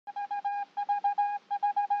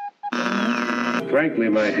Frankly,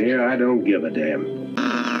 my dear, I don't give a damn.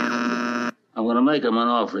 I'm going to make him an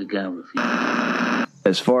offer he can't refuse.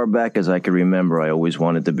 As far back as I can remember, I always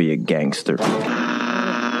wanted to be a gangster.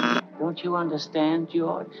 Don't you understand,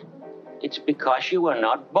 George? It's because you were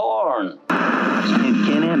not born.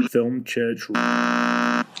 Film Church.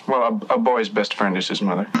 Well, a boy's best friend is his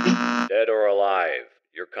mother. Dead or alive,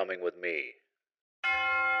 you're coming with me.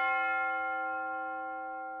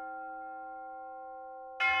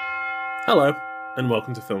 Hello, and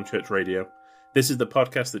welcome to Film Church Radio. This is the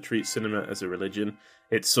podcast that treats cinema as a religion.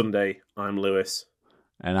 It's Sunday. I'm Lewis.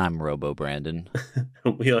 And I'm Robo Brandon.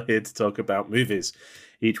 We are here to talk about movies.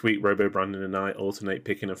 Each week, Robo Brandon and I alternate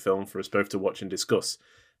picking a film for us both to watch and discuss.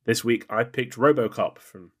 This week, I picked RoboCop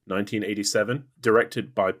from 1987,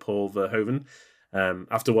 directed by Paul Verhoeven.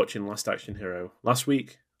 After watching Last Action Hero last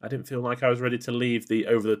week, I didn't feel like I was ready to leave the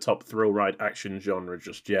over-the-top thrill ride action genre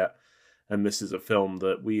just yet. And this is a film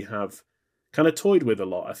that we have kind of toyed with a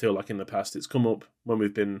lot. I feel like in the past it's come up when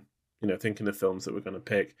we've been, thinking of films that we're going to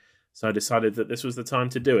pick. So I decided that this was the time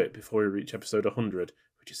to do it before we reach episode 100,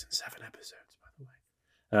 which is in 7 episodes, by the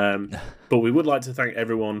way. But we would like to thank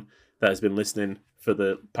everyone that has been listening for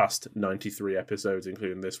the past 93 episodes,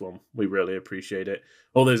 including this one. We really appreciate it.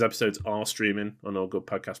 All those episodes are streaming on all good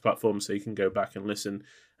podcast platforms, so you can go back and listen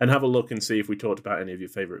and have a look and see if we talked about any of your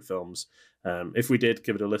favourite films. If we did,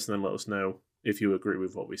 give it a listen and let us know if you agree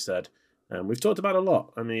with what we said. We've talked about a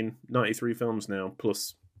lot. 93 films now,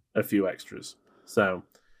 plus a few extras. So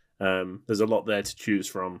there's a lot there to choose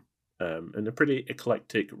from, and a pretty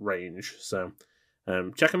eclectic range. So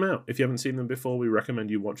check them out. If you haven't seen them before, we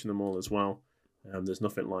recommend you watching them all as well. There's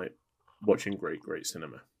nothing like watching great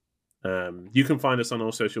cinema. You can find us on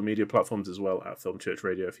all social media platforms as well at Film Church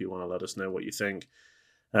Radio if you want to let us know what you think.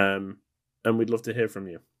 And we'd love to hear from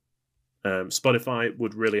you. Spotify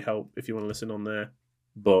would really help if you want to listen on there,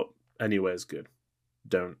 but anywhere's good.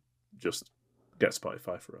 Don't just get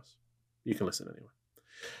Spotify for us. You can listen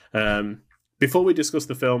anywhere. Before we discuss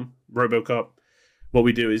the film, RoboCop, what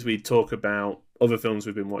we do is we talk about other films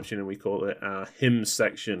we've been watching and we call it our hymns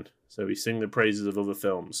section. So we sing the praises of other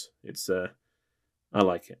films. It's I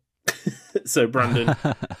like it. So Brandon,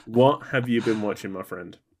 what have you been watching, my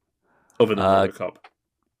friend, other than RoboCop?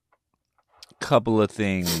 Couple of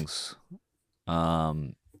things. I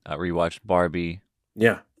rewatched Barbie.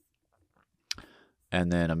 Yeah. And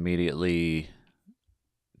then immediately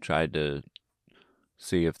tried to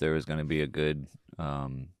see if there was going to be a good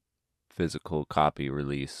physical copy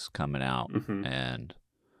release coming out. Mm-hmm. And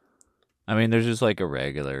there's just like a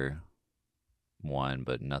regular one,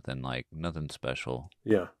 but nothing special.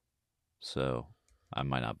 Yeah. So I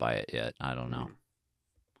might not buy it yet. I don't know.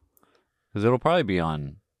 Because it'll probably be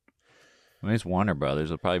on, it's Warner Brothers.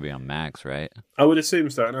 It'll probably be on Max, right? I would assume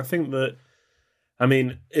so. And I think that,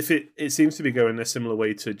 if it seems to be going a similar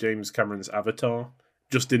way to James Cameron's Avatar,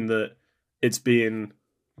 just in that it's in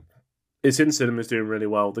cinemas doing really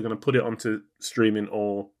well. They're going to put it onto streaming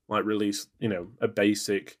or release, a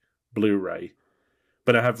basic Blu-ray.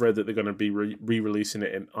 But I have read that they're going to be re-releasing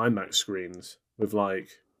it in IMAX screens with a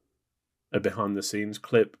behind-the-scenes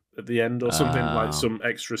clip at the end or something, like some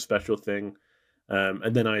extra special thing.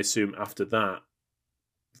 And then I assume after that,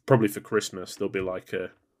 probably for Christmas, there'll be like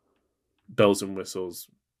a bells and whistles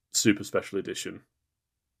super special edition.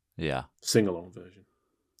 Yeah. Sing-along version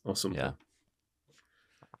or something.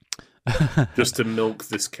 Yeah. Just to milk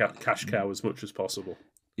this cash cow as much as possible.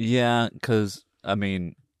 Yeah, because,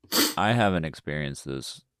 I haven't experienced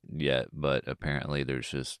this yet, but apparently there's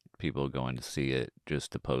just people going to see it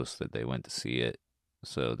just to post that they went to see it.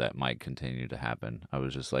 So that might continue to happen. I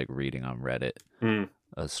was just reading on Reddit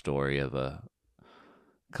a story of a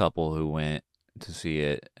couple who went to see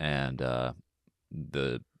it, and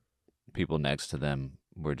the people next to them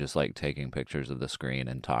were just taking pictures of the screen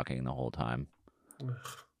and talking the whole time.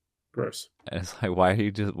 Ugh, gross. And it's why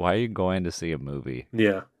are you going to see a movie?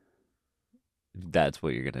 Yeah. That's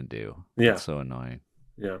what you're gonna do. Yeah. It's so annoying.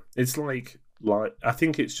 Yeah. It's like I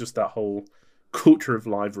think it's just that whole culture of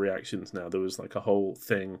live reactions now. There was a whole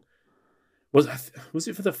thing. Was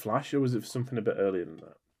it for The Flash or was it for something a bit earlier than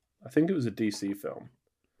that? I think it was a DC film.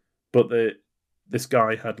 But this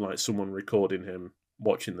guy had someone recording him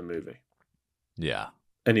watching the movie. Yeah.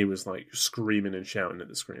 And he was screaming and shouting at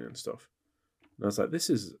the screen and stuff. And I was like, this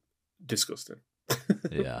is disgusting.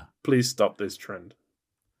 Yeah. Please stop this trend.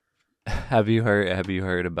 Have you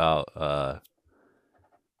heard about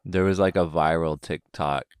there was a viral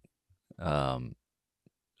TikTok of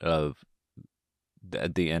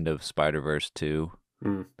at the end of Spider-Verse 2,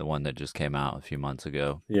 the one that just came out a few months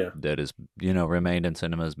ago. Yeah. That is, remained in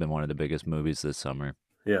cinema, has been one of the biggest movies this summer.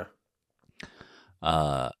 Yeah.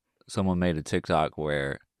 someone made a TikTok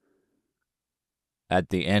where at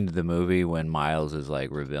the end of the movie, when Miles is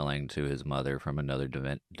like revealing to his mother from another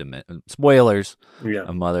spoilers, Yeah.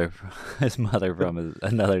 his mother from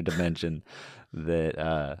another dimension,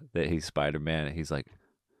 that he's Spider-Man. He's like,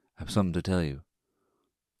 I have something to tell you.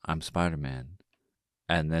 I'm Spider-Man.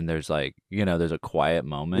 And then there's like, there's a quiet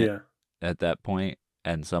moment Yeah. at that point,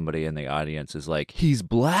 and somebody in the audience is like, he's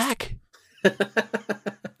black?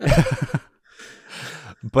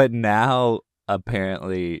 But now,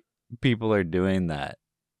 apparently, people are doing that.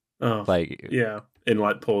 Oh, like, yeah, in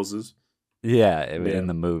like pauses. Yeah, in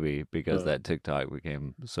the movie, because that TikTok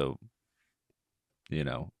became so,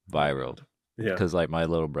 viral. Yeah. Because like my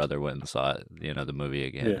little brother went and saw it, the movie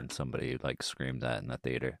again, and somebody like screamed that in the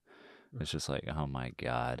theater. It's just like, oh my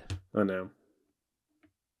God. I know.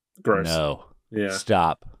 Gross. No. Yeah.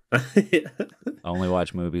 Stop. Only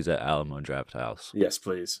watch movies at Alamo Draft House. Yes,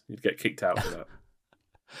 please. You'd get kicked out for that.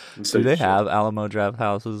 Do they have Alamo Draft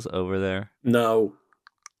Houses over there? No.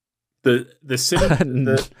 The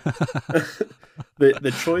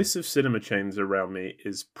choice of cinema chains around me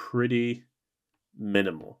is pretty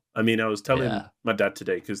minimal. I mean, I was telling my dad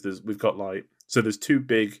today, because we've got like, so there's two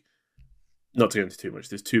big, not to go into too much,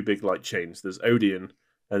 there's two big like chains. There's Odeon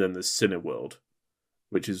and then there's Cineworld,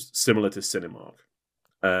 which is similar to Cinemark.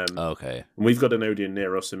 Okay. And we've got an Odeon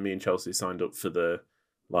near us, and me and Chelsea signed up for the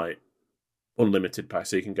like unlimited pass,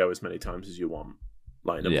 so you can go as many times as you want.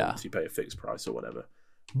 Like in a month, you pay a fixed price or whatever.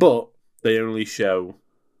 But they only show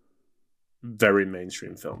very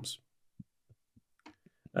mainstream films.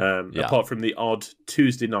 Apart from the odd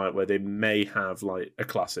Tuesday night where they may have like a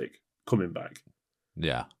classic coming back.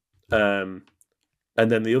 Yeah. And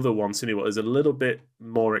then the other one, Cineworld, is a little bit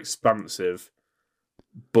more expansive,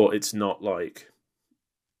 but it's not like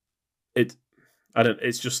it's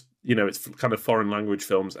just, it's kind of foreign language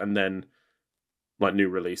films and then like new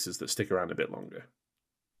releases that stick around a bit longer.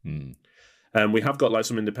 And we have got like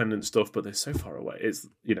some independent stuff, but they're so far away. It's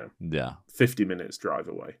 50 minutes drive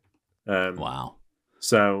away. Wow.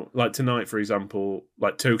 So like tonight, for example,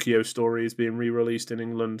 like Tokyo Story is being re-released in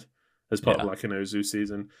England as part of like an Ozu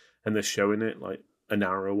season, and they're showing it like an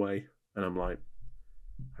hour away, and I'm like,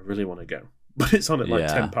 I really want to go, but it's on at like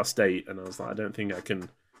 8:10, and I was like, I don't think I can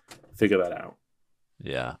figure that out.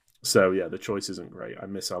 Yeah. So the choice isn't great. I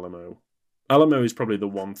miss Alamo. Alamo is probably the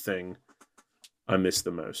one thing I miss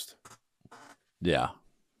the most. Yeah.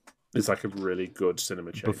 It's like a really good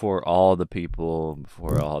cinema chain. Before all the people,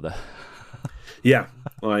 before all the... Yeah,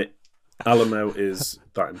 like, Alamo is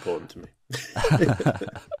that important to me.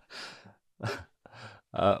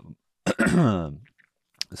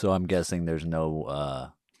 So I'm guessing there's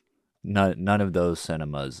no... none of those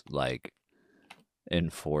cinemas, like,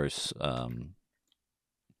 enforce... I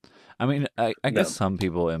mean, I guess some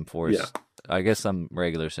people enforce... Yeah. I guess some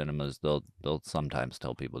regular cinemas, they'll sometimes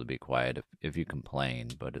tell people to be quiet if you complain,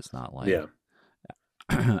 but it's not like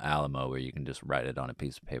Alamo where you can just write it on a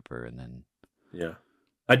piece of paper and then... Yeah.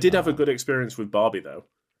 I did have a good experience with Barbie, though.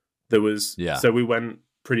 There was... So we went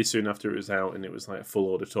pretty soon after it was out, and it was like a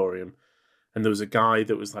full auditorium. And there was a guy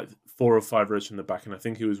that was like 4 or 5 rows from the back, and I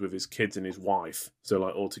think he was with his kids and his wife, so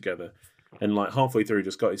like all together. And like halfway through, he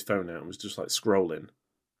just got his phone out and was just like scrolling.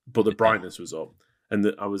 But the brightness was up.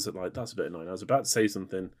 And I was like, that's a bit annoying. I was about to say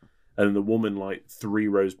something, and the woman, like 3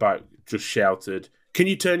 rows back, just shouted, "Can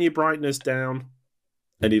you turn your brightness down?"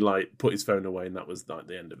 And he like put his phone away, and that was like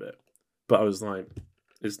the end of it. But I was like,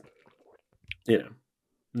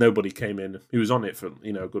 nobody came in. He was on it for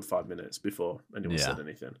a good 5 minutes before anyone said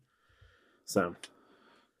anything. So,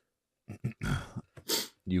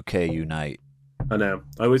 UK unite. I know.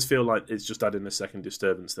 I always feel like it's just adding a second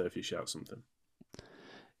disturbance there if you shout something.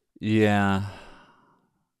 Yeah.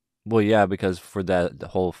 Well, yeah, because for the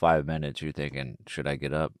whole 5 minutes, you're thinking, should I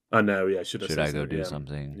get up? I know, yeah. Should I go do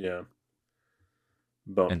something? Yeah.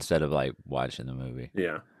 But instead of like watching the movie.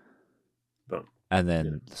 Yeah. But and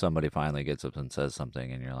then somebody finally gets up and says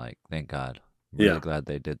something, and you're like, thank God. I'm really glad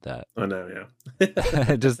they did that. I know, yeah.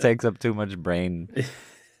 It just takes up too much brain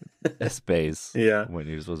space when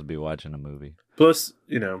you're supposed to be watching a movie. Plus,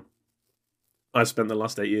 I spent the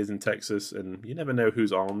last 8 years in Texas, and you never know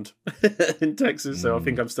who's armed in Texas. So I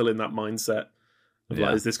think I'm still in that mindset of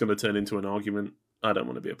like, is this going to turn into an argument? I don't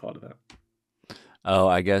want to be a part of that. Oh,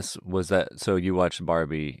 I guess was that so? You watched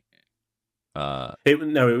Barbie? It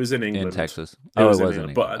was in England, in Texas. It was in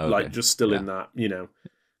England, but like just still in that,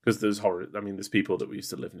 because there's horror. I mean, there's people that we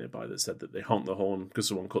used to live nearby that said that they honked the horn because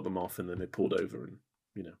someone cut them off, and then they pulled over and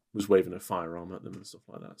was waving a firearm at them and stuff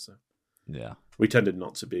like that. So we tended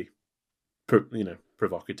not to be.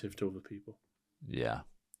 Provocative to other people. Yeah.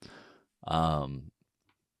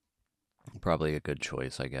 Probably a good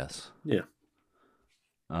choice, I guess. Yeah.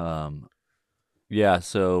 Yeah,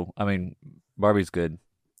 so, I mean, Barbie's good.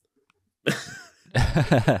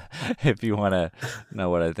 If you want to know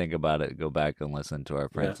what I think about it, go back and listen to our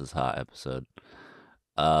Francis Ha episode.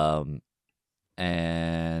 And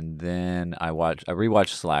then I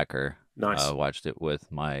rewatched Slacker. Nice. I watched it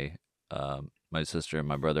with my my sister and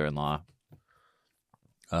my brother-in-law,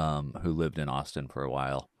 who lived in Austin for a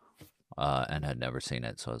while, and had never seen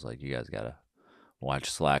it. So I was like, "You guys gotta watch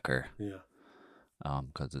Slacker." Yeah.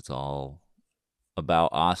 Because it's all about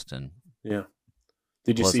Austin. Yeah.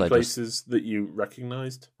 Did you Plus, see places that you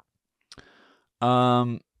recognized?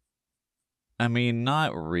 I mean,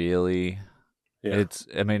 not really. Yeah. It's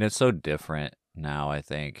so different now, I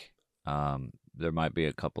think. There might be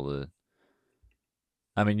a couple of,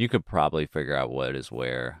 I mean, you could probably figure out what is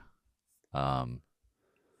where.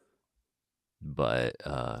 But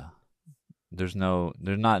there's not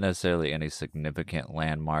necessarily any significant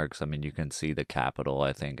landmarks. I mean, you can see the Capitol,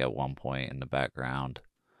 I think, at one point in the background.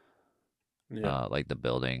 Yeah. Like the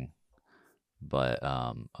building. But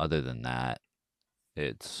other than that,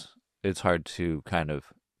 it's hard to kind of,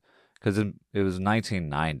 because it was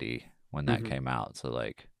 1990 when that came out, so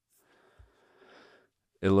like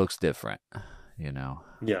it looks different, you know.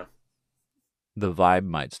 Yeah. The vibe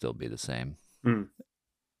might still be the same. Mm.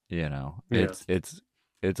 You know, Yeah. it's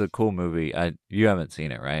a cool movie. You haven't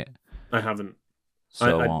seen it, right? I haven't.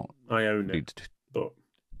 So I own it, but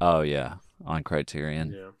oh yeah, on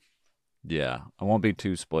Criterion. yeah. Yeah, I won't be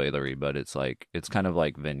too spoilery, but it's kind of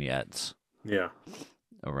like vignettes. Yeah.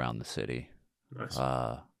 Around the city. Nice.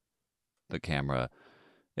 The camera,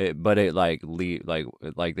 but it like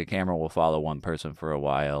the camera will follow one person for a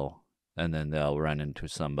while, and then they'll run into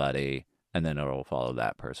somebody, and then it'll follow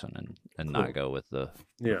that person and Cool. not go with the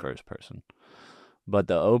Yeah. first person. But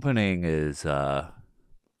the opening is, I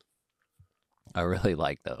really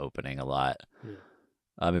like the opening a lot. Yeah.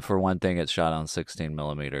 I mean, for one thing, it's shot on 16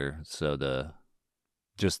 millimeter, so the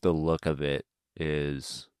look of it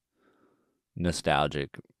is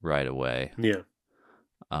nostalgic right away. Yeah.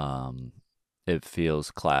 It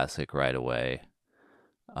feels classic right away.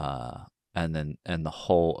 And the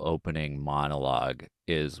whole opening monologue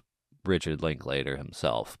is Richard Linklater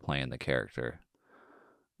himself playing the character.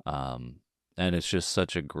 And it's just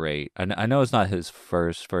such a great, I know it's not his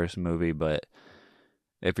first movie, but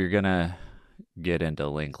if you're gonna get into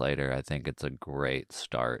Linklater, I think it's a great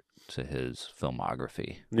start to his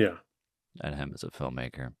filmography. Yeah. And him as a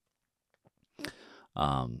filmmaker.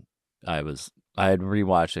 I had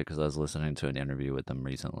rewatched it because I was listening to an interview with him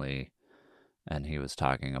recently, and he was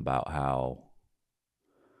talking about how,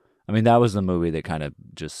 I mean, that was the movie that kind of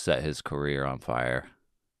just set his career on fire.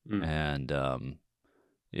 And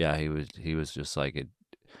yeah, he was just like,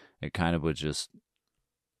 it kind of was just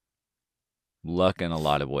luck in a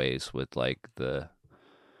lot of ways with like the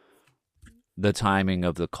timing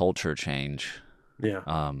of the culture change.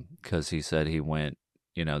 Yeah. Because he said he went,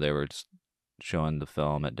 you know, they were showing the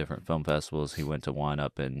film at different film festivals. He went to one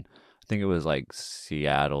up in, I think it was like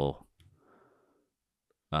Seattle.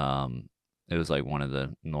 It was like one of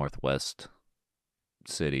the Northwest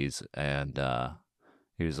cities, and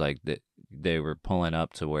he was like that they were pulling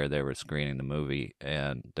up to where they were screening the movie,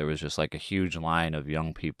 and there was just like a huge line of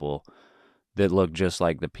young people that looked just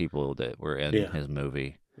like the people that were in his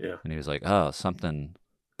movie. Yeah. And he was like, "Oh, something's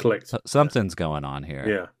going on here."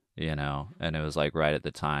 Yeah. You know, and it was like right at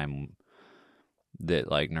the time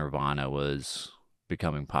that like Nirvana was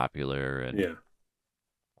becoming popular, and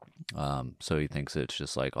so he thinks it's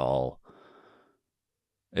just like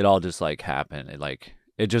it all just like happened.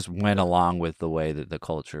 It just went along with the way that the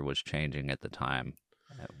culture was changing at the time,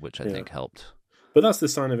 which I think helped. But that's the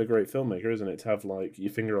sign of a great filmmaker, isn't it? To have like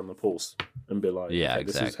your finger on the pulse and be like, yeah, okay,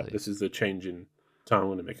 exactly. This is the change in time. I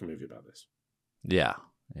want to make a movie about this. Yeah,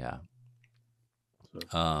 yeah.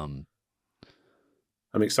 So,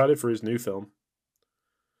 I'm excited for his new film.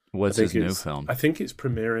 What's his new film? I think it's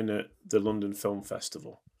premiering at the London Film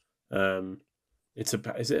Festival. Is it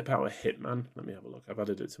about a hitman? Let me have a look. I've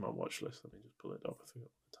added it to my watch list. Let me just pull it up. I forgot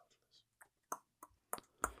what the title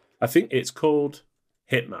is. I think it's called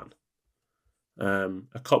Hitman.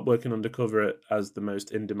 A cop working undercover as the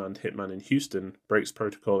most in-demand hitman in Houston breaks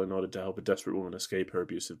protocol in order to help a desperate woman escape her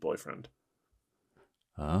abusive boyfriend.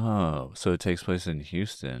 Oh, so it takes place in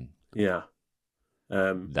Houston. Yeah.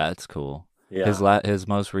 That's cool. Yeah. His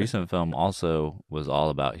most recent film also was all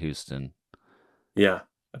about Houston. Yeah.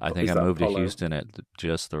 I think I moved to Houston at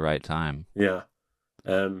just the right time. Yeah.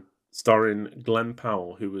 Starring Glenn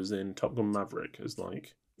Powell, who was in Top Gun Maverick as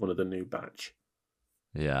like one of the new batch.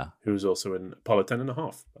 Yeah. Who was also in Apollo 10 and a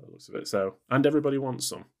half, by the looks of it. So, and Everybody Wants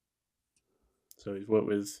Some. So he's worked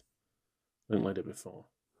with Linklater before.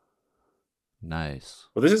 Nice.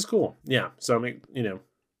 Well, this is cool. Yeah. So, I mean,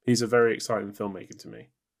 he's a very exciting filmmaker to me.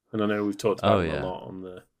 And I know we've talked about him a lot on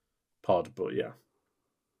the pod, but yeah,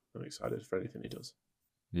 I'm excited for anything he does.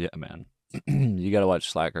 Yeah, man. You got to watch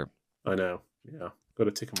Slacker. I know. Yeah. Got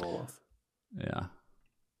to tick them all off. Yeah.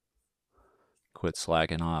 Quit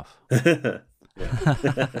slacking off.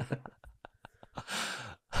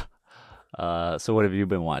 So what have you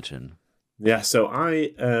been watching? Yeah, so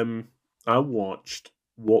I watched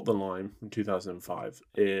Walk the Line from 2005,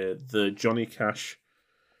 the Johnny Cash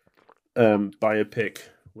biopic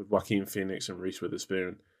with Joaquin Phoenix and Reese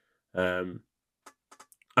Witherspoon. Joaquin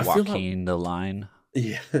the Line?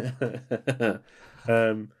 Yeah.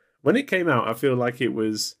 When it came out, I feel like it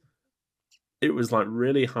was like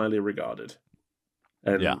really highly regarded.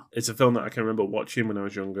 And it's a film that I can remember watching when I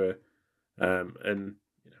was younger, and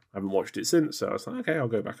I haven't watched it since, so I was like, okay, I'll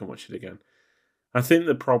go back and watch it again. I think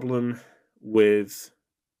the problem with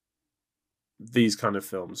these kind of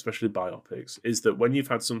films, especially biopics, is that when you've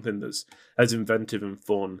had something that's as inventive and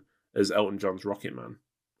fun as Elton John's Rocket Man,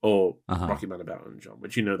 or Rocket Man about Elton John,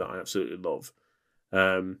 which that I absolutely love,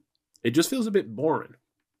 it just feels a bit boring.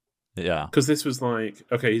 Yeah. Because this was like,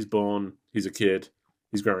 okay, he's born, he's a kid,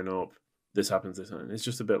 he's growing up, this happens, it's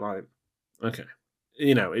just a bit like, okay.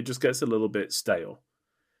 It just gets a little bit stale.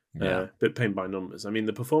 Bit paint by numbers. I mean,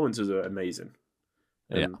 the performances are amazing.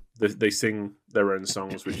 They sing their own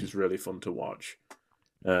songs, which is really fun to watch.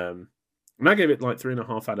 And I gave it like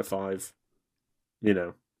 3.5 out of 5.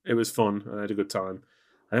 It was fun. I had a good time.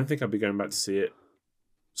 I don't think I'll be going back to see it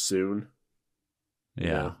soon.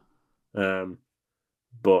 Yeah.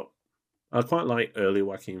 But I quite like early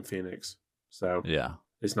Joaquin Phoenix. So yeah,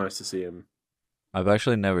 it's nice to see him. I've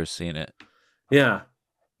actually never seen it. Yeah.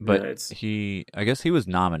 But I guess he was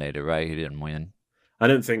nominated, right? He didn't win. I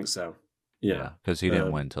don't think so. Yeah. Because he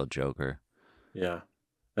didn't win till Joker. Yeah.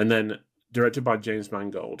 And then directed by James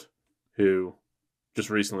Mangold, who just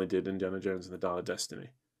recently did Indiana Jones and the Dial of Destiny.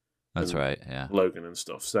 That's right, yeah. Logan and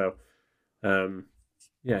stuff. So,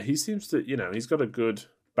 he seems to, he's got a good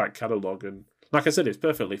back catalogue. And like I said, it's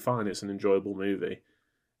perfectly fine. It's an enjoyable movie.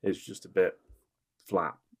 It's just a bit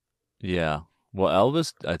flat. Yeah. Well,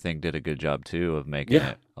 Elvis, I think, did a good job, too, of making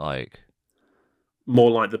it, like... more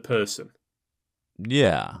like the person.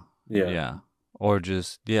 Yeah. Yeah. Yeah. Or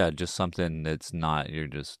just something that's not your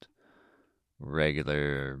just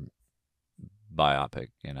regular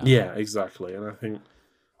biopic, Yeah, exactly. And I think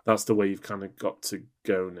that's the way you've kind of got to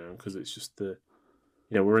go now, because it's just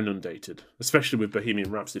we're inundated, especially with Bohemian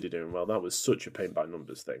Rhapsody doing well. That was such a paint by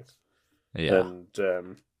numbers thing. Yeah. And,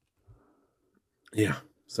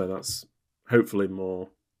 so that's... hopefully more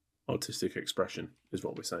artistic expression is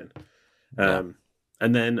what we're saying. And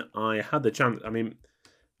then I had the chance, I mean,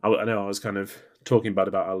 I know I was kind of talking bad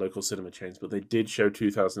about our local cinema chains, but they did show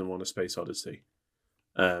 2001: A Space Odyssey.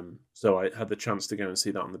 So I had the chance to go and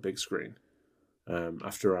see that on the big screen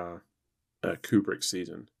after our Kubrick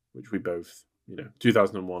season, which we both,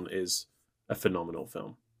 2001 is a phenomenal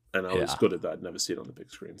film. And I was gutted that I'd never seen it on the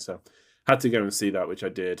big screen. So had to go and see that, which I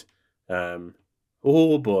did.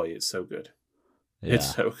 Oh boy, it's so good. Yeah.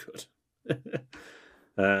 It's so good.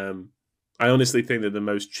 I honestly think that the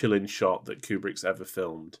most chilling shot that Kubrick's ever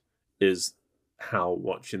filmed is Hal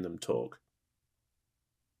watching them talk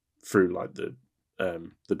through like the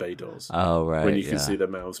bay doors. Oh right, when you can see their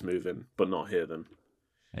mouths moving but not hear them.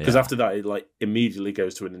 Because after that, it like immediately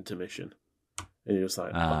goes to an intermission, and you're just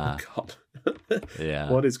like, oh god,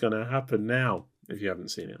 what is going to happen now? If you haven't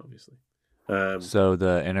seen it, obviously. So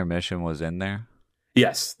the intermission was in there.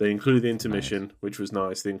 Yes, they included the intermission, which was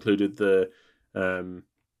nice. They included the kind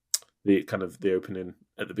of the opening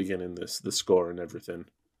at the beginning, the score and everything.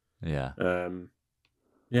 Yeah.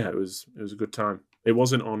 It was a good time. It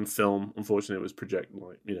wasn't on film, unfortunately. It was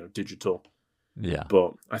digital. Yeah.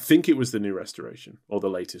 But I think it was the new restoration or the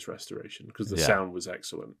latest restoration because the sound was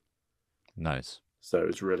excellent. Nice. So it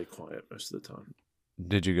was really quiet most of the time.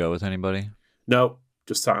 Did you go with anybody? No,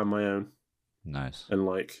 just sat on my own. Nice. And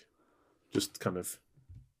just kind of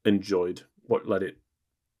enjoyed let it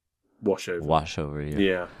wash over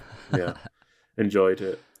you. Yeah. Enjoyed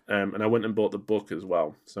it. And I went and bought the book as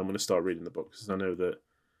well. So I'm going to start reading the book because I know that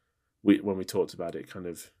when we talked about it,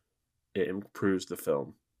 it improves the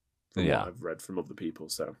film from what I've read from other people.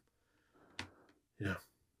 So yeah,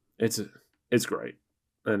 it's great.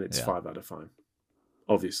 And it's 5 out of 5,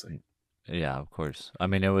 obviously. Yeah, of course. I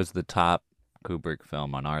mean, it was the top Kubrick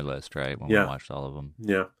film on our list, right? When we watched all of them.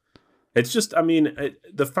 Yeah. It's just, I mean,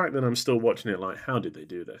 the fact that I'm still watching it, like, how did they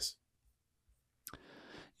do this?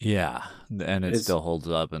 Yeah, and it still holds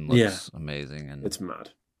up and looks amazing. And it's mad.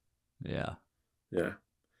 Yeah. Yeah.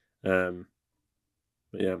 But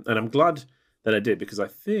yeah, and I'm glad that I did, because I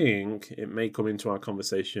think it may come into our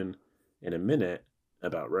conversation in a minute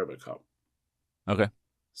about RoboCop. Okay.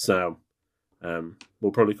 So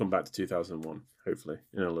we'll probably come back to 2001, hopefully,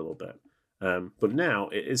 in a little bit. But now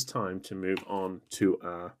it is time to move on to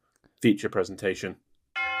our feature presentation.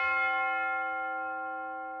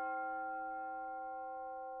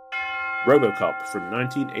 RoboCop from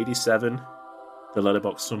 1987. The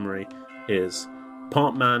letterbox summary is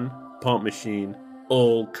part man, part machine,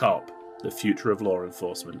 all cop, the future of law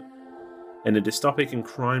enforcement. In a dystopic and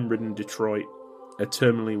crime-ridden Detroit, a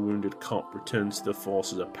terminally wounded cop returns to the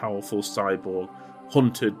force as a powerful cyborg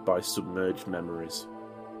hunted by submerged memories.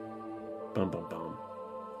 Bum bum bum.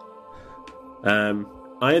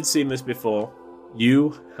 I had seen this before.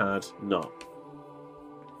 You had not.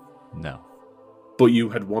 No. But you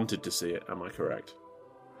had wanted to see it, am I correct?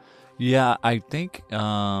 Yeah, I think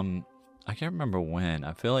I can't remember when.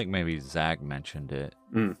 I feel like maybe Zach mentioned it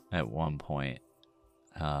at one point,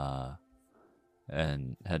 and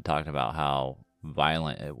had talked about how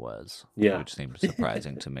violent it was. Yeah. Which seemed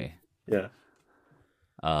surprising to me. Yeah.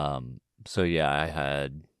 So yeah, I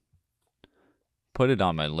had put it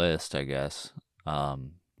on my list, I guess,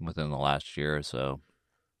 within the last year or so.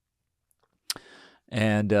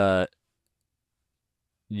 And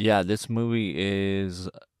yeah, this movie is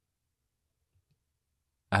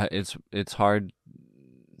it's hard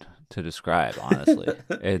to describe, honestly.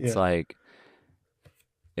 It's like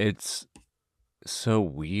it's so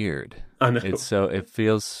weird. I know. It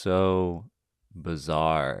feels so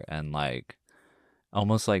bizarre and like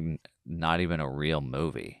almost like not even a real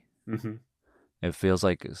movie. Mm-hmm. It feels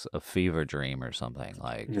like it's a fever dream or something.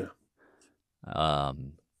 Like,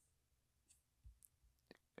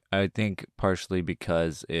 I think partially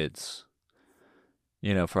because it's,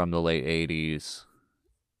 from the late 80s,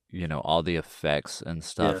 all the effects and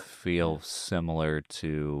stuff feel similar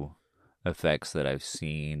to effects that I've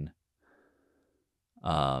seen.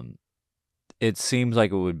 It seems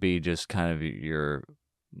like it would be just kind of your,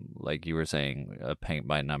 like you were saying, a paint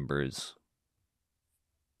by numbers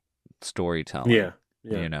storytelling. Yeah.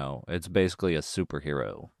 It's basically a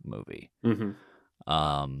superhero movie.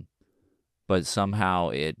 Mm-hmm. But somehow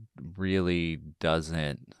it really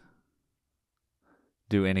doesn't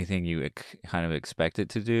do anything you kind of expect it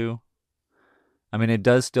to do. I mean, it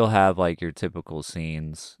does still have like your typical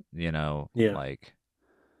scenes, like,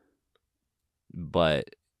 but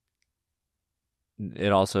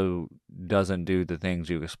it also doesn't do the things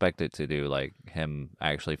you expect it to do, like him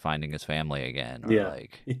actually finding his family again, or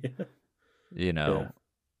like,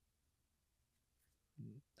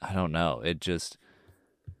 I don't know. It just,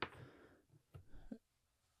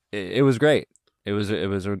 it was great. It was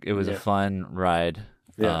a fun ride.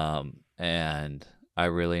 Yeah. And I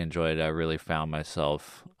really enjoyed it. I really found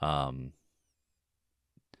myself, I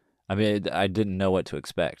mean, I didn't know what to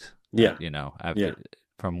expect. Yeah.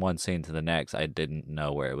 From one scene to the next, I didn't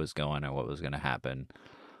know where it was going or what was going to happen.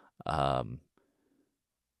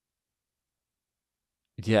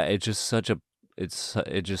 Yeah, it just sets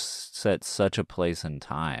such a place in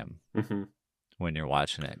time when you're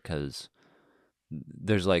watching it, because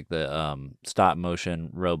there's like the stop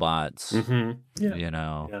motion robots,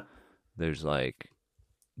 there's like,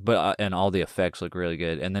 but and all the effects look really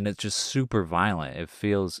good, and then it's just super violent. It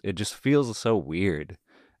just feels so weird.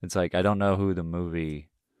 It's like, I don't know who the movie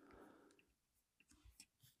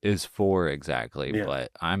is for exactly, but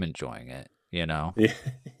I'm enjoying it, Yeah.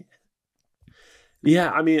 Yeah,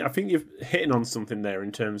 I mean, I think you're hitting on something there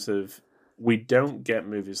in terms of we don't get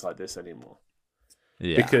movies like this anymore.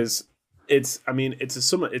 Yeah. Because it's a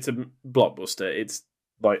blockbuster. It's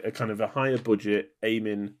like a kind of a higher budget,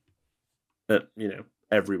 aiming at,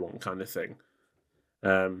 everyone kind of thing.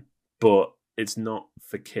 But it's not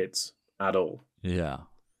for kids at all. Yeah.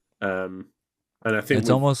 And I think it's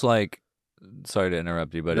almost like, sorry to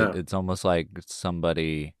interrupt you, but No. it's almost like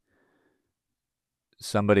somebody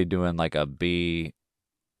doing like a B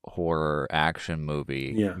horror action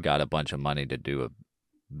movie got a bunch of money to do a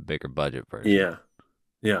bigger budget version.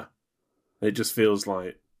 Yeah. It just feels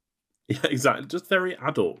like, exactly, just very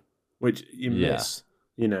adult, which you miss,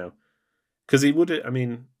 because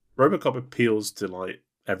RoboCop appeals to like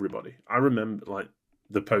everybody. I remember like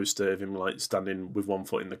the poster of him like standing with one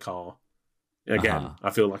foot in the car. Again, I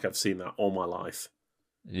feel like I've seen that all my life.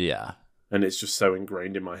 Yeah. And it's just so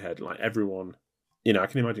ingrained in my head. Like everyone, I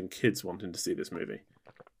can imagine kids wanting to see this movie.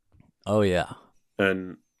 Oh, yeah.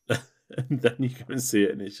 And then you go and see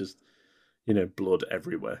it and it's just, blood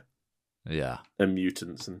everywhere. Yeah. And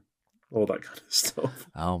mutants and all that kind of stuff.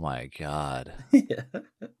 Oh, my God. Yeah.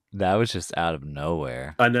 That was just out of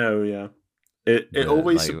nowhere. I know, yeah. It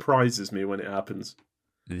always surprises me when it happens.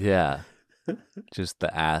 Yeah. Just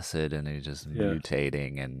the acid and it just Yeah.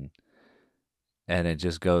 mutating and it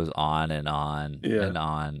just goes on and on and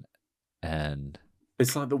on. And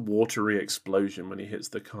it's like the watery explosion when he hits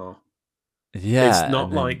the car. Yeah. It's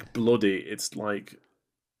not like bloody, it's like,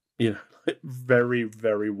 very,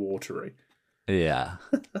 very watery. Yeah.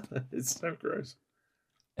 It's so gross.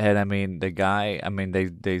 And I mean, the guy, I mean,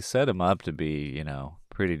 they set him up to be,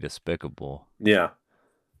 pretty despicable. Yeah.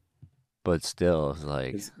 But still, it's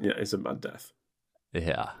like... it's a bad death.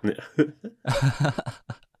 Yeah.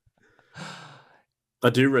 I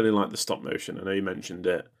do really like the stop motion. I know you mentioned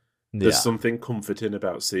it. There's something comforting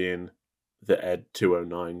about seeing the Ed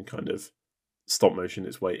 209 kind of stop motion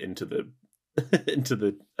its way into the into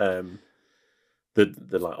the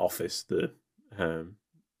like office, the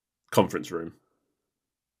conference room.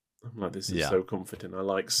 I'm like, this is so comforting. I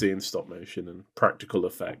like seeing stop motion and practical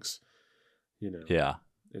effects. Yeah.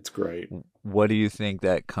 It's great. What do you think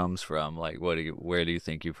that comes from? Like, where do you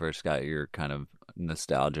think you first got your kind of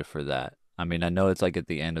nostalgia for that? I mean, I know it's like at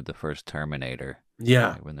the end of the first Terminator.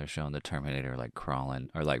 Yeah. Like when they're showing the Terminator like crawling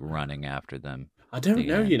or like running after them. I don't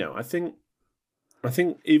know, I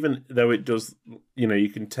think even though it does, you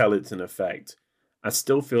can tell it's an effect, I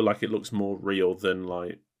still feel like it looks more real than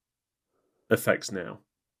like effects now.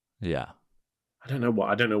 Yeah. I don't know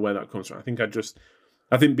where that comes from.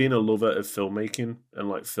 I think being a lover of filmmaking and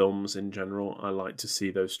like films in general, I like to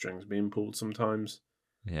see those strings being pulled sometimes.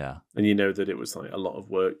 Yeah. And you know that it was like a lot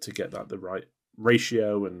of work to get that the right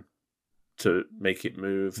ratio and to make it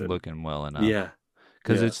move. And, looking well enough. Yeah.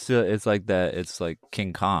 Because it's like that. It's like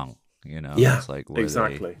King Kong, Yeah, it's like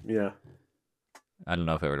exactly. Yeah. I don't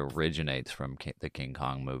know if it originates from the King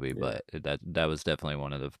Kong movie, but that was definitely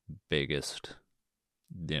one of the biggest,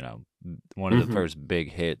 one of the first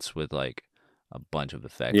big hits with like a bunch of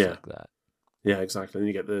effects like that. Yeah, exactly. And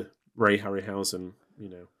you get the Ray Harryhausen,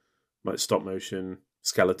 like stop motion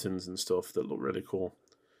skeletons and stuff that look really cool.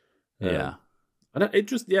 Yeah. And it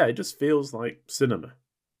just feels like cinema.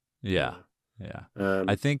 Yeah. Yeah.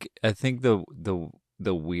 I think the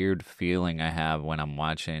weird feeling I have when I'm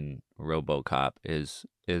watching RoboCop is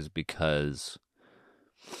because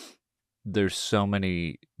there's so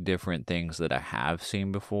many different things that I have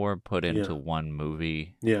seen before put into one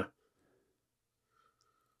movie. Yeah.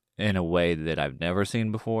 In a way that I've never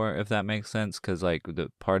seen before, if that makes sense. Because like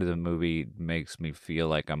the part of the movie makes me feel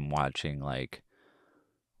like I'm watching like,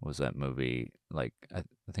 what was that movie? Like I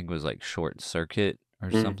think it was like Short Circuit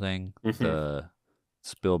or something. Mm-hmm. The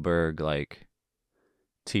Spielberg like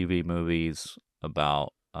TV movies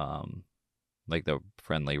about like the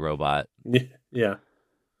friendly robot. Yeah.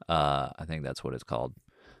 I think that's what it's called.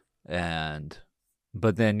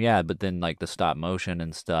 But then like the stop motion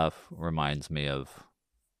and stuff reminds me of,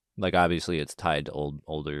 like, obviously it's tied to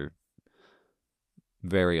older,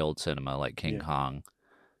 very old cinema like King Kong.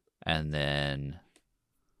 And then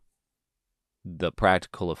the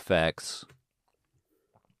practical effects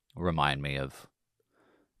remind me of,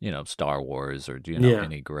 Star Wars or,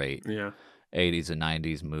 any great 80s and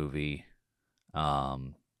 90s movie.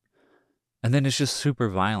 And then it's just super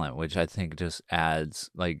violent, which I think just adds,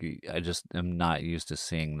 like, I just am not used to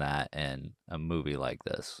seeing that in a movie like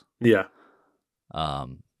this. Yeah.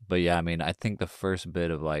 But yeah, I mean, I think the first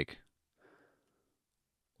bit of like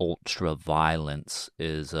ultra violence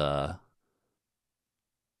is when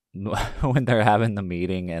they're having the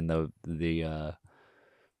meeting and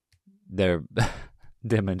they're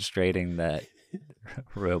demonstrating that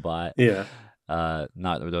robot. Yeah.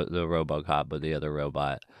 Not the RoboCop, but the other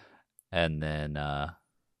robot. And then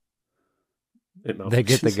they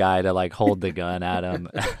get the guy to like hold the gun at him.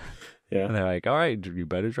 Yeah. And they're like, all right, you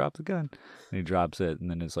better drop the gun. And he drops it,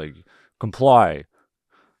 and then it's like, comply.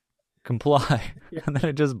 Yeah. And then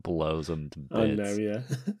it just blows him to bits. I know, yeah.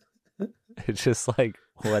 It's just like,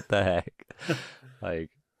 what the heck? Like,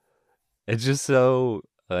 it's just so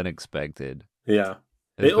unexpected. Yeah.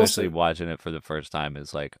 Especially watching it for the first time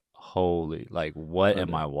is like, holy, like, what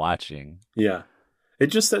am I watching? Yeah. It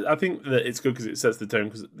just, I think that it's good because it sets the tone,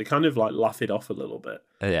 because they kind of like laugh it off a little bit.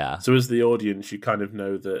 Yeah. So as the audience, you kind of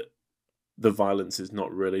know that the violence is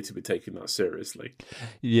not really to be taken that seriously.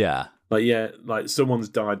 Yeah. Like someone's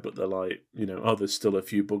died, but they're like, there's still a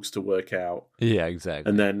few bugs to work out. Yeah, exactly.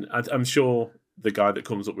 And then I'm sure the guy that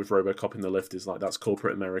comes up with RoboCop in the lift is like, that's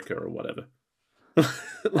corporate America or whatever.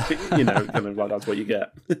 Like, kind of like that's what you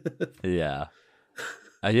get. Yeah.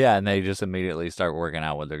 Yeah, and they just immediately start working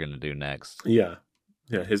out what they're going to do next. Yeah.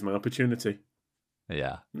 Yeah, here's my opportunity.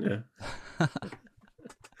 Yeah. Yeah.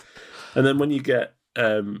 And then when you get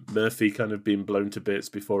Murphy kind of being blown to bits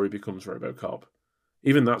before he becomes RoboCop,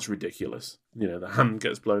 even that's ridiculous. You know, the hand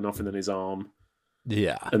gets blown off and then his arm,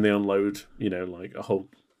 Yeah. and they unload, you know, like a whole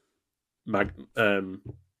magazine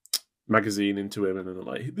into him, and then they're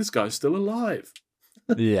like, this guy's still alive.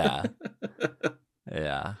 Yeah.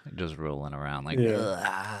 Yeah. Just rolling around like,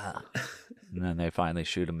 "Ugh." And then they finally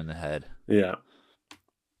shoot him in the head. Yeah.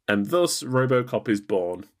 And thus, RoboCop is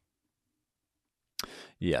born.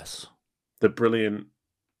 Yes. The brilliant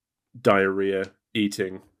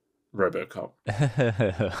diarrhea-eating RoboCop.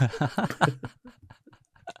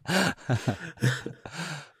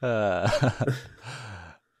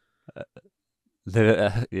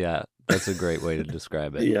 Yeah, that's a great way to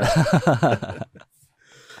describe it. Yeah.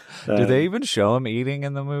 Do they even show him eating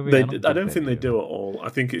in the movie? I don't think they do at all. I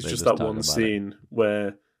think it's They just just that talk one about scene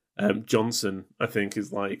where Johnson, I think,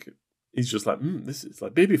 is like, he's just like, this is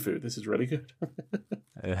like baby food. This is really good.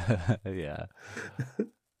 Yeah.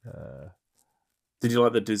 Did you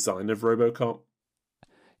like the design of RoboCop?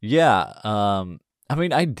 Yeah. I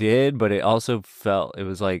mean, I did, but it also felt, it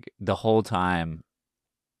was like the whole time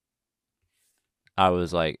I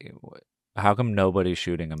was like, how come nobody's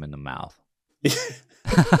shooting him in the mouth?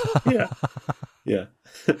 Yeah. Yeah.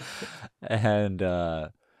 And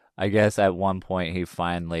I guess at one point he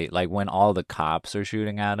finally, like when all the cops are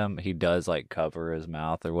shooting at him, he does like cover his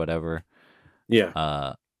mouth or whatever.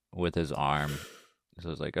 Yeah. With his arm.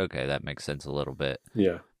 So it's like, okay, that makes sense a little bit.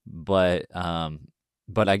 Yeah. But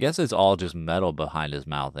I guess it's all just metal behind his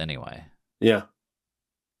mouth anyway. Yeah.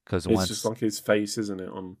 Because it's just like his face, isn't it?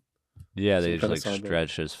 Yeah, they some just kind like of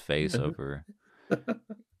stretch his face over.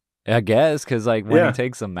 I guess because like when he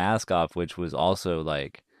takes the mask off, which was also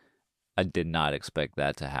like, I did not expect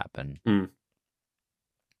that to happen.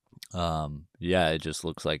 Yeah, it just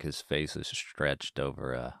looks like his face is stretched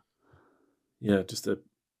over just a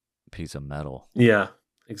piece of metal. Yeah,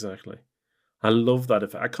 exactly. I love that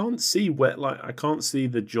effect. I can't see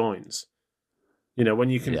the joints. You know, when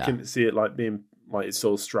you can see it like being like it's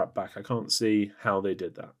all strapped back. I can't see how they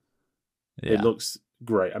did that. Yeah. It looks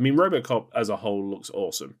great. I mean, RoboCop as a whole looks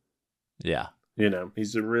awesome. Yeah. You know,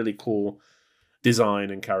 he's a really cool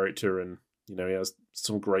design and character, and you know, he has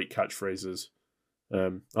some great catchphrases.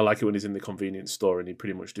 I like it when he's in the convenience store and he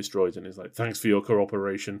pretty much destroys it and he's like, "Thanks for your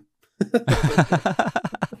cooperation."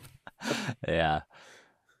 Yeah.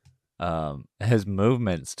 His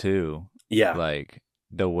movements too. Yeah. Like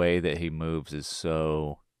the way that he moves is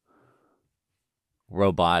so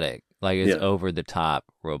robotic. Like it's over the top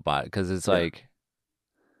robotic because it's like,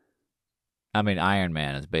 I mean, Iron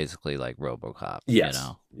Man is basically like RoboCop, yes. you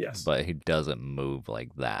know? Yes. But he doesn't move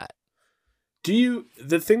like that.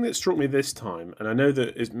 The thing that struck me this time, and I know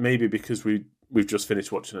that it's maybe because we've just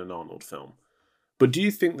finished watching an Arnold film, but do you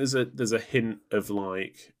think there's a hint of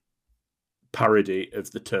like parody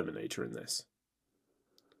of the Terminator in this?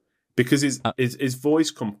 Because his voice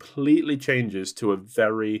completely changes to a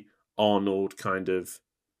very Arnold kind of,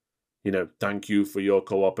 you know, thank you for your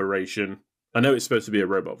cooperation. I know it's supposed to be a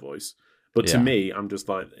robot voice, but to me, I'm just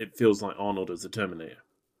like, it feels like Arnold as the Terminator.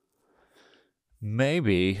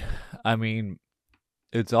 Maybe. I mean,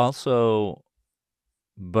 it's also,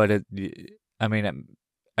 but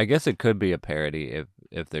I guess it could be a parody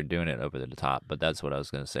if they're doing it over the top, but that's what I was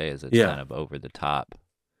going to say is it's kind of over the top.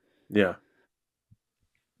 Yeah.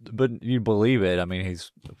 But you believe it. I mean,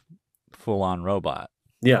 he's full on robot.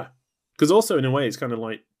 Yeah. Because also in a way, it's kind of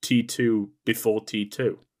like T2 before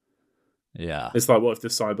T2. Yeah. It's like, what if the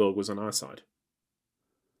cyborg was on our side?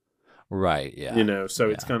 Right, yeah. You know, so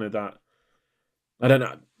it's kind of that. I don't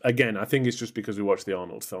know. Again, I think it's just because we watched the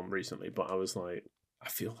Arnold film recently, but I was like, I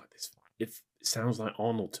feel like this. It sounds like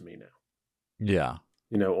Arnold to me now. Yeah.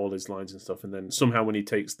 You know, all his lines and stuff. And then somehow when he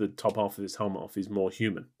takes the top half of his helmet off, he's more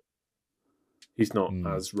human. He's not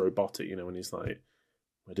as robotic, you know, when he's like,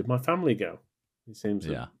 where did my family go? He seems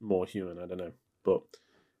more human. I don't know. But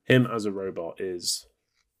him as a robot is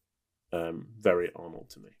very Arnold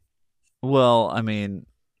to me. Well, I mean,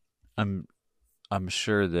 I'm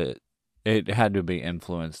sure that it had to be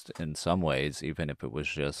influenced in some ways, even if it was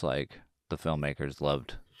just like the filmmakers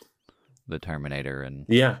loved the Terminator and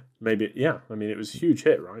maybe I mean, it was a huge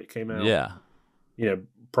hit, right? It came out, you know,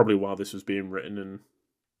 probably while this was being written and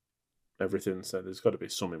everything. So there's got to be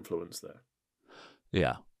some influence there.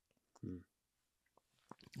 Yeah,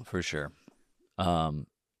 for sure. I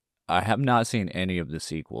have not seen any of the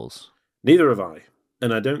sequels. Neither have I,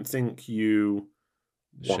 and I don't think you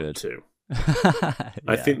want to.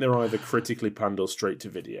 I think they're either critically panned or straight to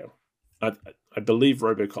video. I believe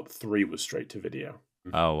RoboCop 3 was straight to video.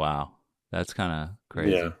 Oh, wow. That's kind of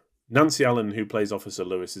crazy. Yeah. Nancy Allen, who plays Officer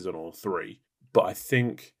Lewis, is on all 3. But I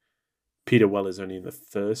think Peter Weller's only in the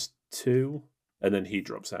first 2, and then he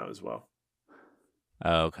drops out as well.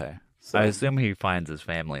 Oh, okay. So, I assume he finds his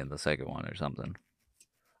family in the second one or something.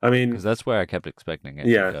 I mean, Because that's where I kept expecting it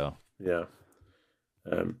yeah, to go.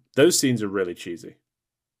 yeah. Those scenes are really cheesy.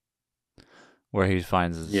 Where he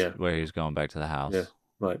finds his, Yeah. where he's going back to the house. Yeah,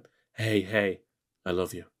 like, hey, I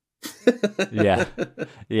love you. Yeah.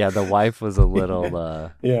 Yeah, the wife was a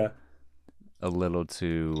little Yeah. a little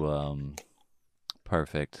too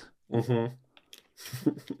perfect. Mm-hmm.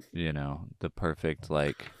 You know, the perfect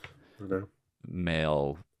like I know.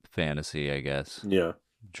 male fantasy, I guess. Yeah,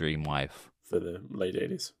 Dream wife. for the late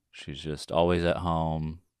 80s. She's just always at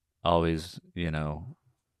home, always,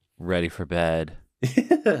 ready for bed.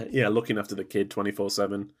 Yeah, looking after the kid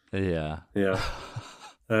 24/7. Yeah. Yeah.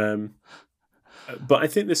 But I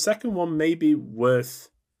think the second one may be worth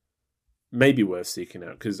seeking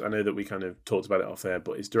out, because I know that we kind of talked about it off air,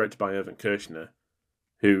 but it's directed by Irvin Kershner,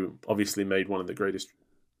 who obviously made one of the greatest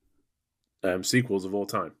sequels of all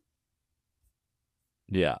time.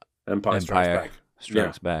 Yeah. Empire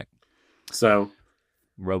Strikes Back. So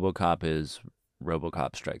RoboCop is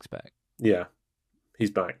RoboCop Strikes Back. yeah,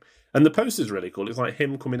 he's back. And the poster's really cool. It's like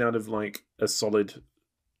him coming out of like a solid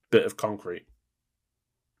bit of concrete.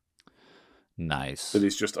 Nice. But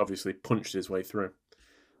he's just obviously punched his way through.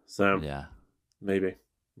 So yeah. maybe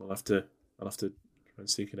I'll have to try and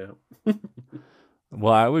seek it out.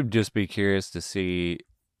 Well, I would just be curious to see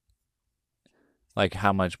like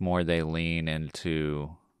how much more they lean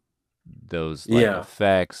into those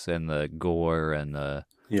effects and the gore and the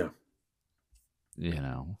Yeah,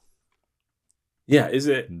 is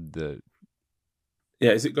it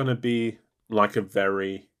going to be like a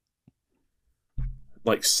very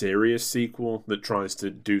like serious sequel that tries to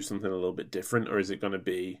do something a little bit different, or is it going to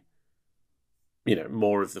be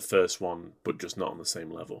more of the first one but just not on the same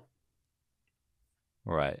level?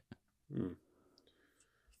 Right.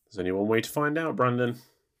 There's only one way to find out, Brandon.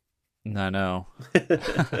 I know.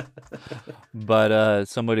 But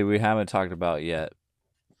somebody we haven't talked about yet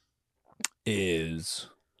is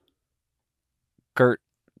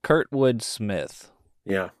Kurtwood Smith.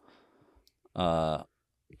 Yeah.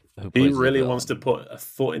 He really wants to put a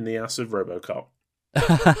foot in the ass of RoboCop.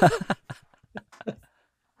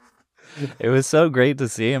 It was so great to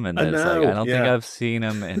see him in this. I don't think yeah. I've seen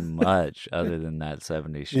him in much other than that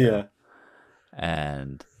 70s show. Yeah.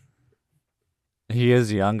 And he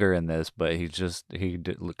is younger in this, but he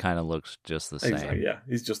kind of looks just the same. Exactly, yeah,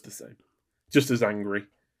 he's just the same. Just as angry.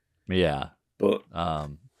 Yeah. But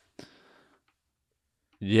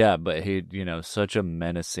yeah, but he, such a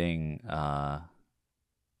menacing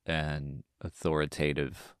and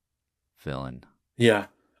authoritative villain. Yeah.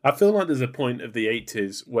 I feel like there's a point of the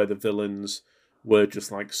 80s where the villains were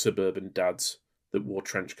just like suburban dads that wore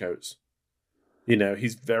trench coats.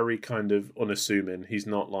 He's very kind of unassuming. He's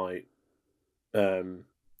not like in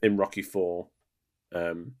Rocky IV,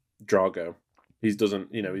 Drago.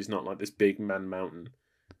 He's not like this big man mountain.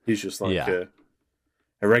 He's just like a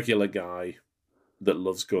regular guy that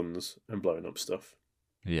loves guns and blowing up stuff.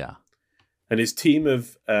 Yeah. And his team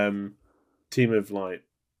of like,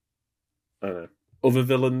 I don't know, other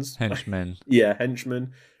villains. Henchmen.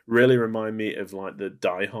 Henchmen really remind me of like the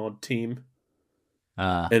Die Hard team.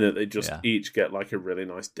 In that they just each get like a really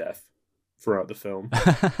nice death throughout the film.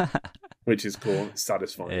 Which is cool. It's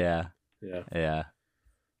satisfying. Yeah.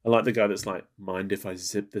 I like the guy that's like, mind if I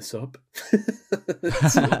zip this up?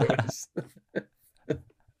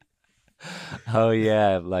 Oh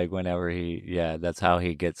yeah, like whenever that's how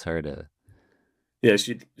he gets her to. Yeah,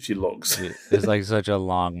 she looks. It's like such a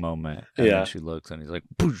long moment, and then she looks, and he's like,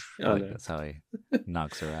 "Poosh!" Like that's how he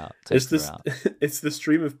knocks her out. Takes her out. It's the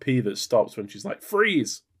stream of pee that stops when she's like,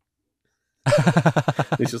 "Freeze!"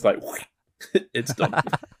 It's just like, it's done.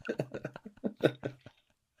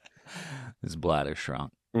 His bladder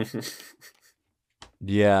shrunk.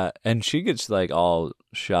 Yeah, and she gets like all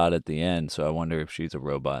shot at the end, so I wonder if she's a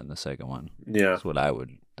robot in the second one. Yeah, that's what I would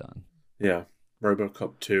have done. Yeah,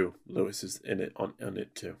 RoboCop 2. Lewis is in it on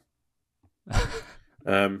it too.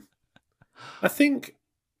 I think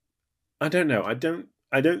I don't know.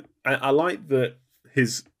 I like that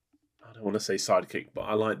his. I don't want to say sidekick, but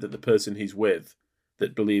I like that the person he's with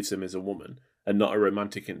that believes him is a woman and not a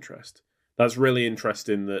romantic interest. That's really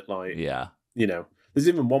interesting. That like there's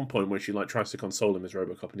even one point where she like tries to console him as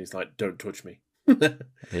RoboCop, and he's like, "Don't touch me,"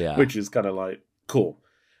 which is kind of like cool.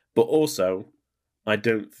 But also, I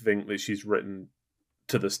don't think that she's written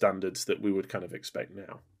to the standards that we would kind of expect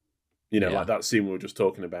now. Like that scene we were just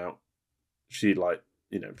talking about. She like,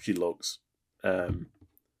 she looks.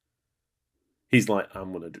 He's like,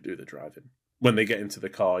 I'm gonna do the driving when they get into the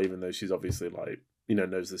car, even though she's obviously like,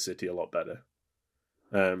 knows the city a lot better.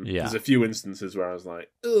 There's a few instances where I was like,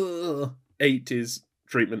 ugh, 80s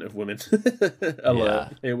treatment of women.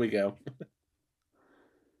 Alert. Here we go.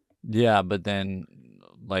 Yeah, but then,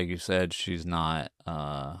 like you said, she's not.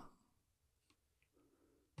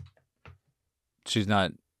 She's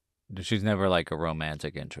never like a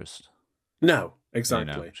romantic interest. No,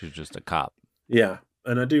 exactly. You know, she's just a cop. Yeah,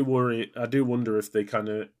 and I do wonder if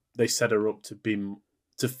they set her up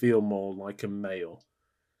to feel more like a male,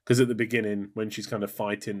 because at the beginning when she's kind of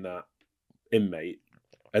fighting that inmate,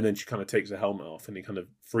 and then she kind of takes her helmet off and he kind of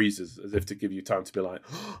freezes as if to give you time to be like,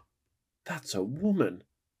 oh, that's a woman,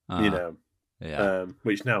 you know. Yeah.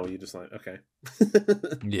 Which now you're just like, okay.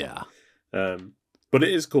 Yeah. But it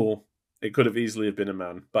is cool. It could have easily have been a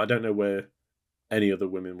man, but I don't know where any other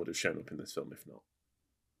women would have shown up in this film if not.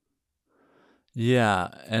 Yeah,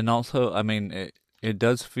 and also, I mean, it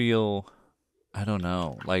does feel, I don't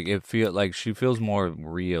know, like she feels more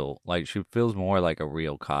real. Like she feels more like a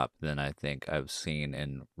real cop than I think I've seen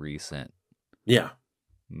in recent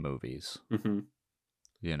movies. Mm-hmm.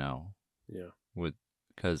 You know? Yeah.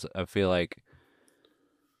 Because I feel like,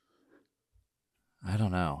 I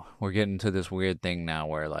don't know, we're getting to this weird thing now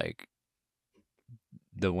where like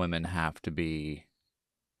the women have to be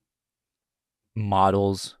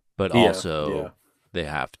models, but also they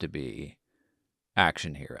have to be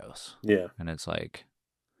action heroes. Yeah. And it's like,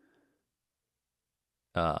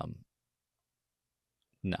 no.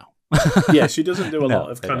 Yeah, she doesn't do a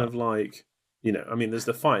lot of kind of like, you know, I mean, there's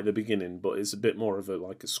the fight at the beginning, but it's a bit more of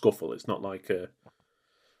a scuffle. It's not like a,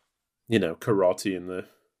 you know, karate in the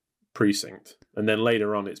precinct. And then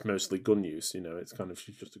later on, it's mostly gun use, you know, it's kind of,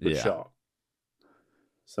 she's just a good shot.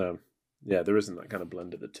 So, yeah, there isn't that kind of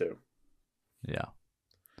blend of the two. Yeah.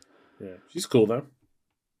 Yeah. She's cool, though.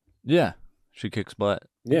 Yeah. She kicks butt.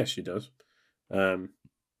 Yeah, she does. You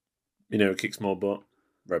know, kicks more butt.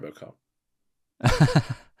 RoboCop.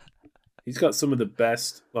 He's got some of the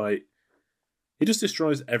best, like, he just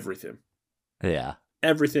destroys everything. Yeah.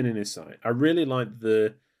 Everything in his sight. I really like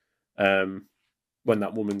the, when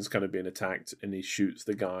that woman's kind of being attacked and he shoots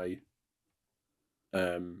the guy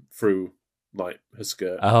through, like, her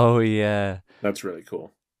skirt. Oh, yeah. That's really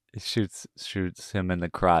cool. He shoots him in the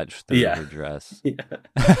crotch through her dress. Yeah.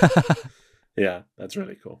 Yeah, that's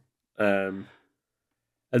really cool. And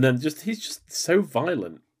then he's just so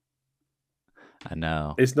violent. I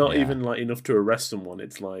know. It's not even like enough to arrest someone.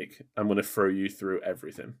 It's like, I'm going to throw you through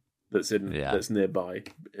everything that's nearby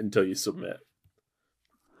until you submit.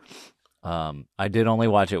 I did only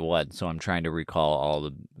watch it once, so I'm trying to recall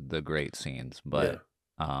all the great scenes. But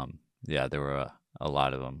there were a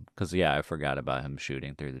lot of them. Because I forgot about him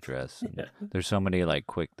shooting through the dress. There's so many like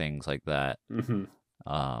quick things like that. Mm-hmm.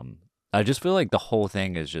 I just feel like the whole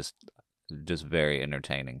thing is just very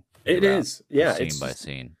entertaining. It is, yeah, scene by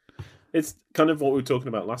scene. It's kind of what we were talking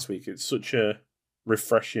about last week. It's such a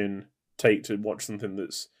refreshing take to watch something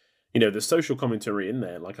that's, you know, there's social commentary in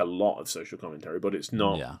there, like a lot of social commentary, but it's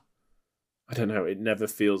not. Yeah. I don't know. It never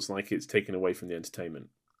feels like it's taken away from the entertainment.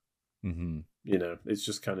 Mm-hmm. You know, it's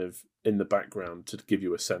just kind of in the background to give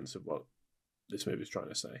you a sense of what this movie is trying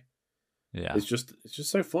to say. Yeah, it's just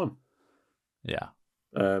so fun. Yeah.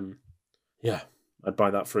 Yeah, I'd buy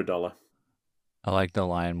that for $1. I like the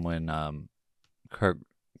line when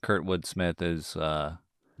Kurtwood Smith is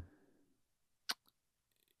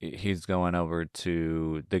he's going over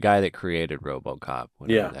to the guy that created RoboCop,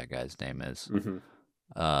 whatever that guy's name is.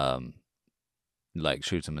 Mm-hmm. Like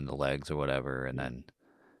shoots him in the legs or whatever, and then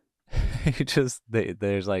he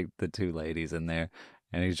there's like the two ladies in there,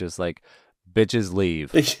 and he's just like, "Bitches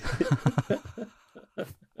leave."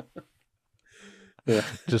 Yeah.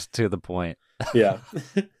 Just to the point. Yeah.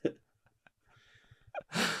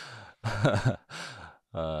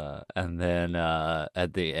 And then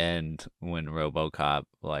at the end, when RoboCop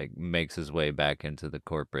like makes his way back into the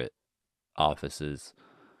corporate offices,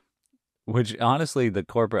 which honestly, the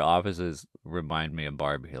corporate offices remind me of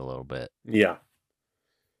Barbie a little bit. Yeah.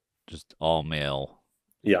 Just all male.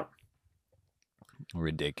 Yeah.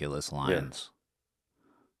 Ridiculous lines.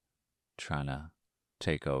 Trying to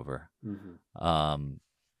take over. Mm-hmm.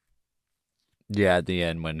 At the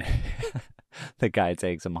end when the guy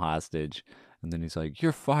takes him hostage, and then he's like,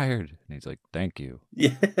 "You're fired," and he's like, "Thank you."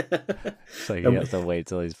 Yeah. So he has to wait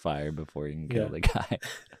till he's fired before he can kill the guy.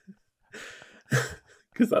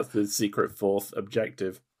 Because that's the secret fourth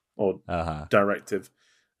objective or directive.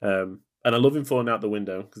 And I love him falling out the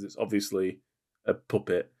window because it's obviously a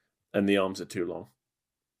puppet and the arms are too long.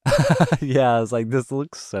 Yeah, I was like, this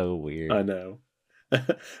looks so weird. I know.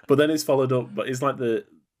 But then it's followed up, but it's like the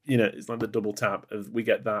double tap of we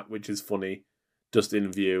get that, which is funny, just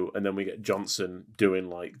in view, and then we get Johnson doing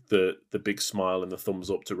like the big smile and the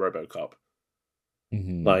thumbs up to RoboCop.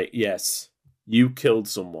 Mm-hmm. Like, yes, You killed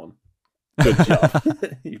someone. Good job.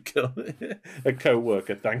 You killed a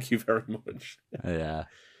co-worker. Thank you very much. Yeah.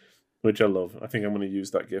 Which I love. I think I'm going to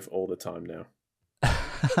use that gif all the time now.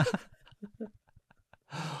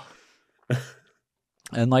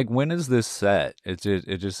 And like, when is this set? It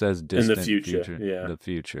just says distant in the future. Yeah, the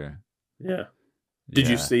future. Yeah. Did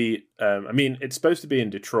you see? I mean, it's supposed to be in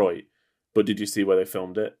Detroit, but did you see where they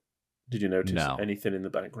filmed it? Did you notice anything in the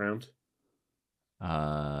background?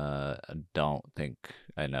 I don't think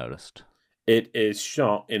I noticed. It is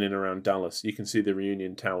shot in and around Dallas. You can see the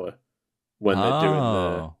Reunion Tower when they're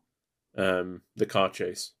doing the car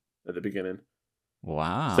chase at the beginning.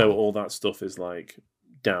 Wow. So all that stuff is like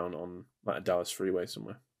down on like a Dallas freeway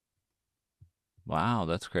somewhere. Wow,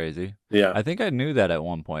 that's crazy. Yeah. I think I knew that at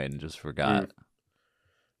one point and just forgot.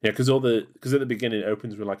 Yeah, because at the beginning it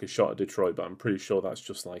opens with like a shot of Detroit, but I'm pretty sure that's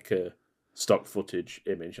just like a stock footage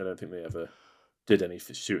image. I don't think they ever did any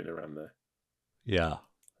shooting around there. Yeah.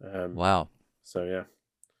 Wow. So yeah,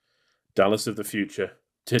 Dallas of the future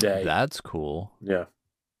today. That's cool. Yeah.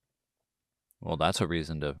 Well, that's a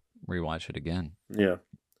reason to rewatch it again. Yeah.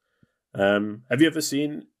 Have you ever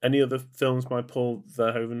seen any other films by Paul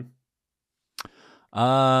Verhoeven?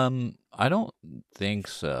 I don't think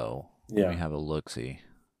so. Yeah. Let me have a look-see.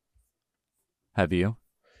 Have you?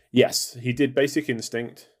 Yes, he did Basic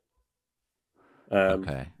Instinct.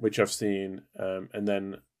 Okay. Which I've seen. And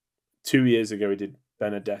then 2 years ago he did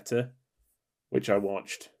Benedetta, which I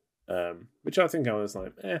watched. Which I think I was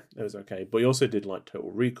like, it was okay. But he also did like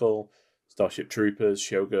Total Recall, Starship Troopers,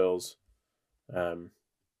 Showgirls.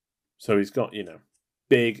 So he's got,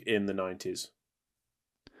 big in the 90s.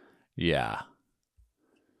 Yeah.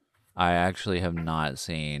 I actually have not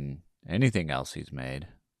seen anything else he's made.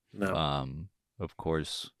 No. Of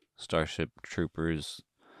course, Starship Troopers,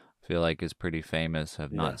 I feel like is pretty famous.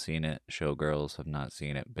 Have not seen it. Showgirls, have not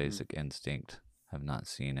seen it. Basic Instinct, have not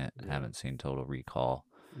seen it. Yeah. Haven't seen Total Recall.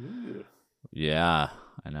 Ooh. Yeah,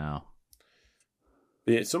 I know.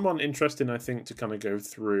 Yeah, someone interesting, I think, to kind of go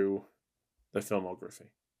through the filmography.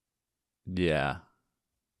 Yeah.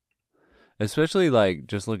 Especially like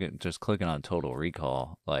just clicking on Total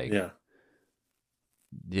Recall, like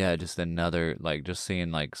just another, like, just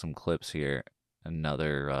seeing like some clips here,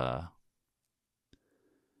 another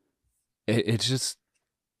it's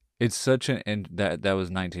such that was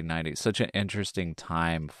 1990, such an interesting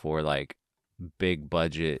time for like big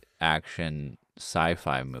budget action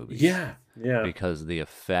sci-fi movies. Yeah. Because the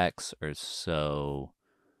effects are so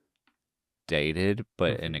dated,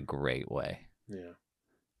 but in a great way. Yeah.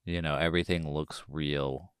 Everything looks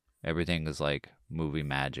real. Everything is like movie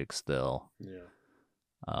magic still. Yeah.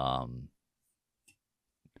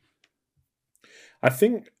 I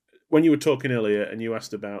think when you were talking earlier and you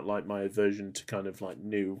asked about like my aversion to kind of like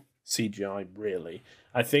new CGI, really,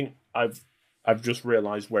 I think I've just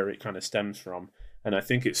realized where it kind of stems from, and I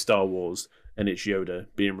think it's Star Wars and it's Yoda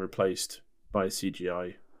being replaced by a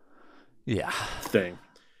CGI thing.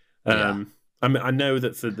 I mean, I know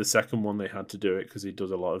that for the second one they had to do it because he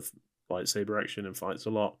does a lot of lightsaber action and fights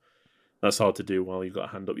a lot. That's hard to do while you've got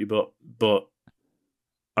a hand up your butt. But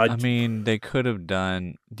I mean, they could have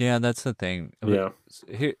done. Yeah, that's the thing. Yeah.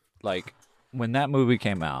 Here, like when that movie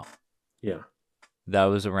came out. Yeah. That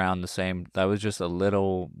was around the same. That was just a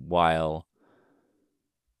little while.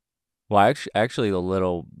 Well, actually, a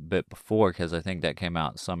little bit before, because I think that came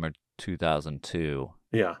out summer 2002.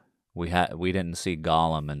 Yeah. We didn't see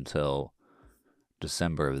Gollum until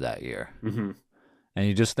December of that year. Mm-hmm. And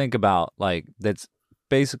you just think about, like, that's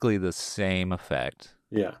basically the same effect.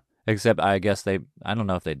 Yeah. Except I guess I don't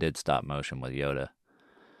know if they did stop motion with Yoda.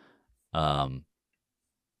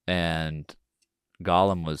 And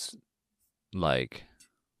Gollum was like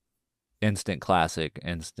instant classic,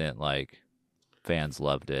 like fans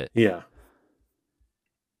loved it. Yeah.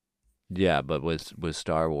 Yeah, but with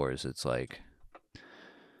Star Wars, it's like,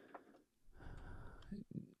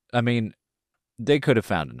 I mean, they could have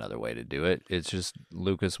found another way to do it. It's just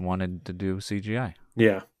Lucas wanted to do CGI.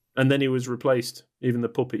 Yeah. And then he was replaced. Even the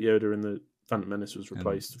puppet Yoda in the Phantom Menace was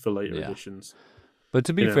replaced for later editions. But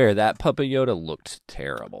to be fair, that puppet Yoda looked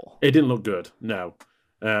terrible. It didn't look good, no.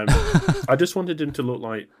 I just wanted him to look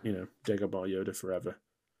like, Dagobah Yoda forever.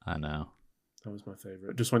 I know. That was my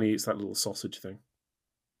favourite. Just when he eats that little sausage thing.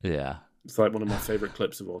 Yeah. It's like one of my favourite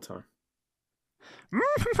clips of all time.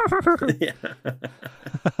 Yeah.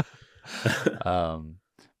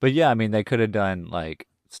 But yeah, I mean, they could have done like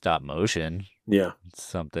stop motion. Yeah.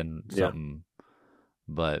 Something,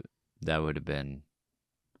 but that might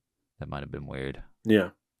have been weird. Yeah.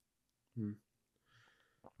 It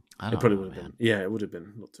probably would have been. Yeah, it would have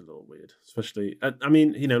been looked a little weird. Especially, I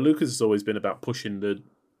mean, Lucas has always been about pushing the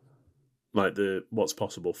like the what's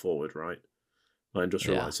possible forward, right? Like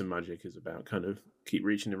Industrial Yeah. Light and Magic is about kind of keep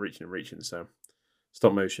reaching and reaching and reaching. So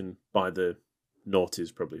stop motion by the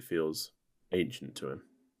noughties probably feels ancient to him.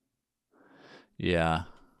 Yeah.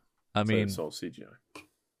 I mean, so it's all CGI.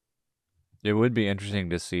 it would be interesting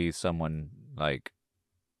to see someone like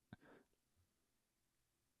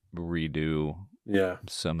redo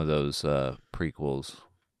some of those prequels.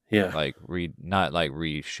 Yeah. Like not like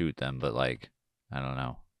reshoot them, but like, I don't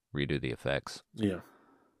know, redo the effects. Yeah.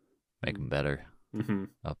 Make them better. Mm-hmm.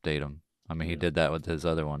 Update them. I mean, he did that with his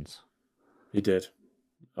other ones. He did.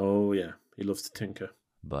 Oh, yeah. He loves to tinker.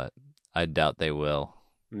 But I doubt they will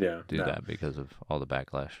do no. that because of all the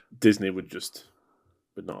backlash. Disney would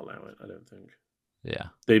not allow it, I don't think. Yeah.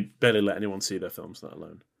 They barely let anyone see their films, let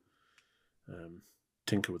alone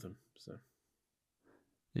tinker with them. So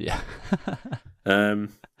yeah. The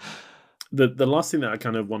last thing that I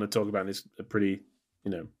kind of want to talk about is a pretty,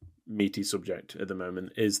 meaty subject at the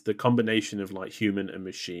moment is the combination of like human and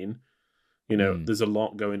machine. There's a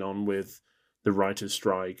lot going on with the writers'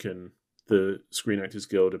 strike and the Screen Actors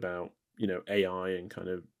Guild about, AI and kind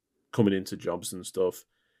of coming into jobs and stuff.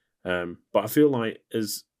 But I feel like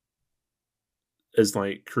as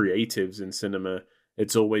like creatives in cinema,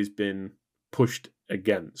 it's always been pushed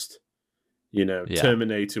against.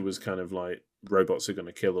 Terminator was kind of like, robots are going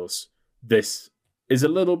to kill us. This is a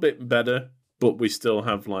little bit better, but we still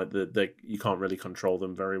have like the you can't really control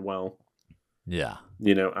them very well. Yeah.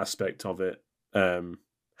 Aspect of it.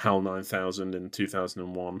 HAL 9000 in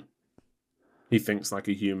 2001. He thinks like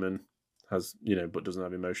a human, has, but doesn't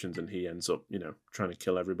have emotions, and he ends up, trying to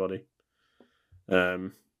kill everybody. I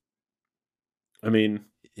mean,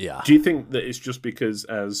 yeah. Do you think that it's just because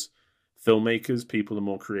as filmmakers, people are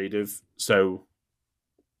more creative, so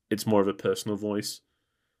it's more of a personal voice,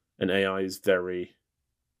 and AI is very,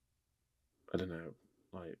 I don't know,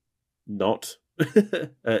 like not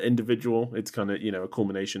individual. It's kind of, a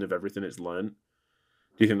culmination of everything it's learned.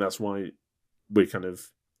 Do you think that's why we kind of,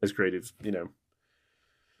 as creative,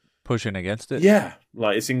 pushing against it? Yeah,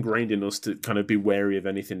 like it's ingrained in us to kind of be wary of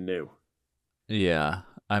anything new. Yeah,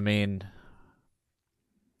 I mean,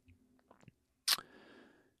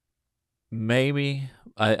 maybe.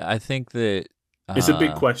 I think that it's a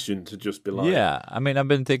big question to just be like. Yeah, I mean, I've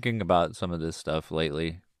been thinking about some of this stuff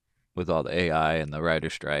lately with all the AI and the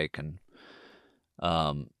writer strike, and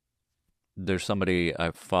there's somebody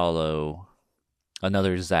I follow,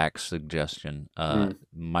 another Zach suggestion,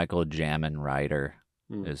 Michael Jamin Writer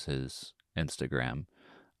is his Instagram.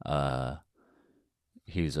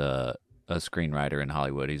 He's a screenwriter in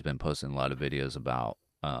Hollywood. He's been posting a lot of videos about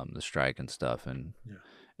the strike and stuff, and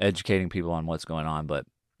educating people on what's going on. But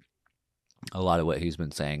a lot of what he's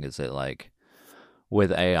been saying is that, like,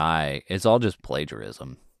 with AI, it's all just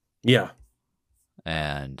plagiarism. Yeah.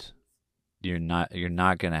 And you're not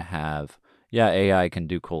going to have, AI can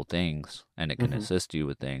do cool things and it can assist you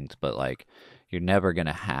with things, but like you're never going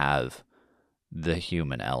to have the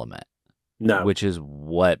human element. No. Which is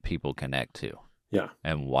what people connect to. Yeah.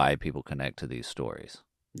 And why people connect to these stories.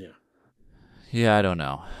 Yeah. Yeah, I don't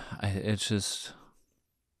know. It's just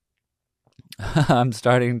I'm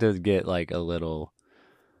starting to get like a little.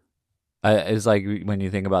 It's like when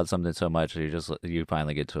you think about something so much, you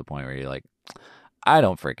finally get to a point where you're like, I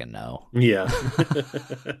don't freaking know. Yeah.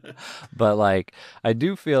 But like, I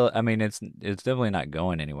do feel. I mean, it's definitely not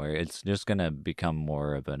going anywhere. It's just gonna become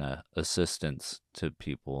more of an assistance to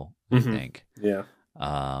people, I think. Yeah.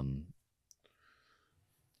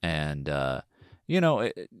 And I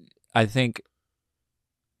think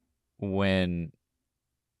when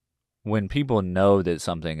people know that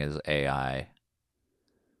something is AI,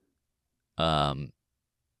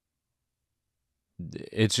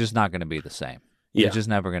 it's just not going to be the same. Yeah. It's just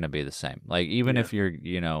never going to be the same. Like, even if you're,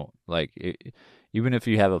 even if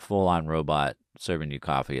you have a full-on robot serving you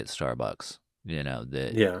coffee at Starbucks,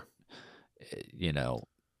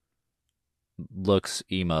 looks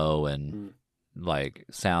emo and like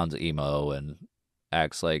sounds emo and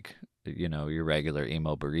acts like, your regular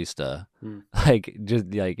emo barista. Like, just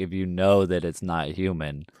like, if you know that it's not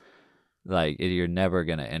human, like, you're never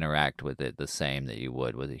going to interact with it the same that you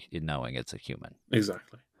would with knowing it's a human.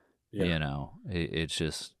 Exactly. Yeah. It's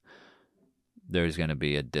just, there's going to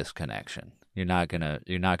be a disconnection. You're not going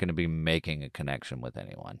to be making a connection with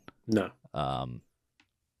anyone. No.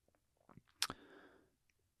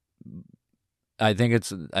 I think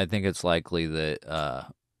it's likely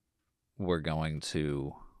that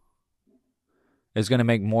it's going to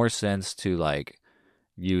make more sense to like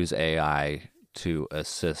use AI to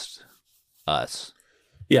assist us.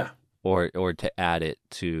 Or to add it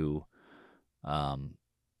to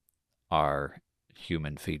our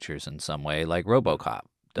human features in some way, like RoboCop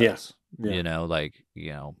does. Yeah. You know, like,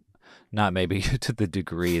 not maybe to the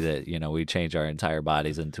degree that, we change our entire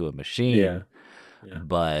bodies into a machine. Yeah.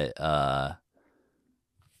 But our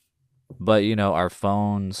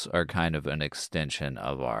phones are kind of an extension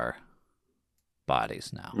of our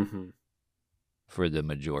bodies now. Mm-hmm. For the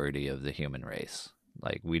majority of the human race.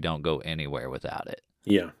 Like, we don't go anywhere without it.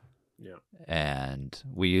 Yeah. And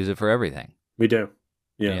we use it for everything. We do.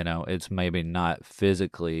 Yeah. It's maybe not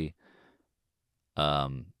physically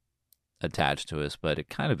attached to us, but it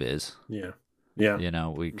kind of is. Yeah.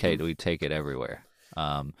 We take it everywhere.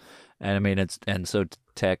 And I mean, so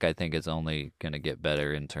tech, I think, is only going to get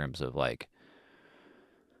better in terms of like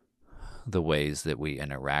the ways that we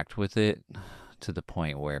interact with it, to the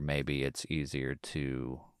point where maybe it's easier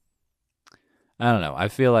to, I don't know. I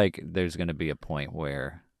feel like there's going to be a point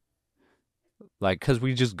where, like, because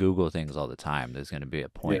we just Google things all the time, there's going to be a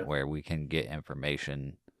point where we can get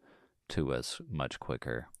information to us much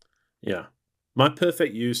quicker. Yeah. My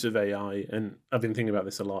perfect use of AI, and I've been thinking about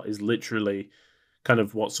this a lot, is literally kind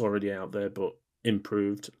of what's already out there, but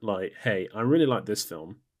improved. Like, hey, I really like this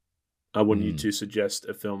film. I want you to suggest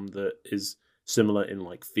a film that is similar in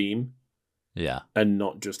like theme. Yeah. And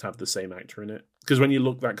not just have the same actor in it. Because when you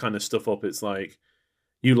look that kind of stuff up, it's like,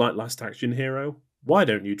 you like Last Action Hero? Why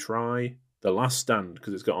don't you try The Last Stand?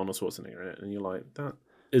 Because it's got Arnold Schwarzenegger in it. And you're like, that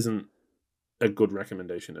isn't a good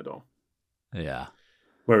recommendation at all. Yeah.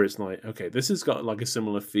 Where it's like, okay, this has got like a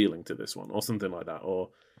similar feeling to this one, or something like that. Or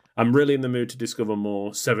I'm really in the mood to discover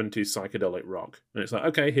more 70s psychedelic rock. And it's like,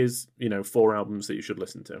 okay, here's, 4 albums that you should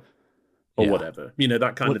listen to. Or whatever.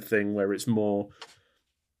 That kind of thing where it's more...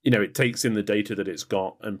 it takes in the data that it's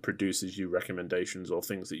got and produces you recommendations or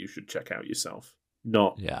things that you should check out yourself.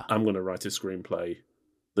 Not, I'm going to write a screenplay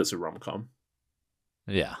that's a rom-com.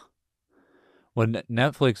 Yeah. Well,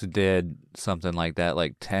 Netflix did something like that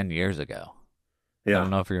like 10 years ago. Yeah. I don't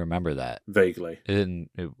know if you remember that. Vaguely.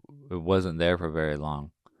 It wasn't there for very long.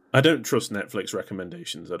 I don't trust Netflix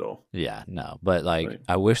recommendations at all. Yeah, no. But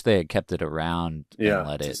I wish they had kept it around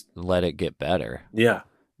and let it get better. Yeah.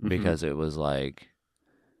 Mm-hmm. Because it was like...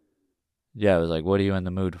 Yeah, it was like, what are you in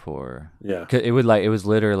the mood for? Yeah. It was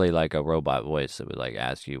literally like a robot voice that would like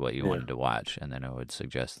ask you what you wanted to watch, and then it would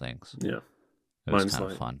suggest things. Yeah. It was kind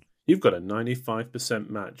of fun. You've got a 95%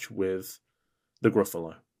 match with the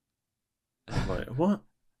Gruffalo. I'm like, what?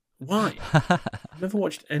 Why? I've never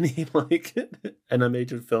watched any like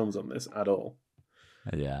animated films on this at all.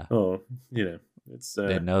 Yeah. Oh, it's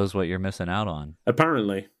it knows what you're missing out on.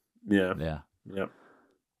 Apparently. Yeah. Yeah. Yep.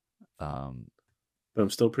 But I'm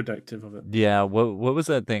still protective of it. Yeah, what was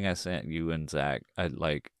that thing I sent you and Zach? I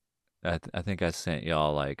think I sent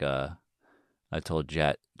y'all like I told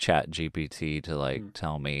Chat GPT to like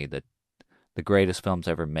tell me that the greatest films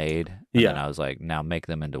ever made. And then I was like, now make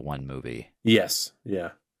them into one movie. Yes.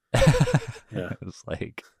 Yeah. Yeah. It was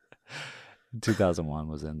like 2001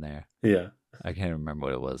 was in there. Yeah. I can't remember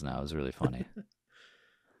what it was now. It was really funny.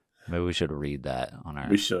 Maybe we should read that on our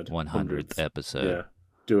 100th episode. Yeah.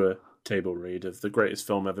 Do a table read of the greatest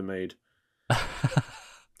film ever made.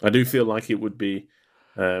 I do feel like it would be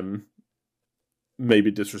maybe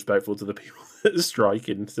disrespectful to the people that are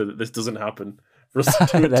striking, so that this doesn't happen for us to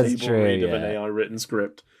do a table read of an AI written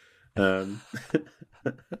script. That's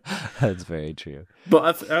very true.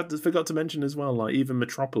 But I forgot to mention as well, like even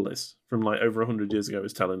Metropolis from like over 100 years ago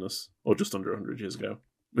was telling us, or just under 100 years ago,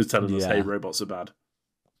 was telling us, hey, robots are bad.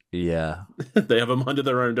 Yeah. They have a mind of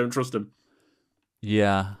their own, don't trust them.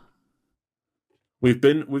 Yeah. We've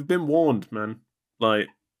been warned, man. Like,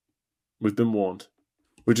 we've been warned.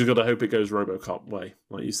 We just got to hope it goes RoboCop way,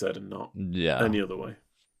 like you said, and not any other way.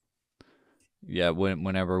 Yeah,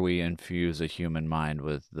 whenever we infuse a human mind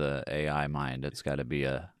with the AI mind, it's got to be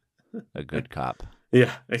a good cop.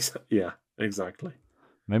 Yeah, exactly.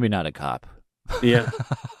 Maybe not a cop. Yeah,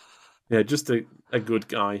 just a good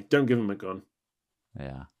guy. Don't give him a gun.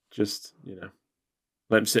 Yeah. Just,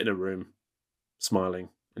 let him sit in a room, smiling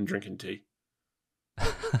and drinking tea.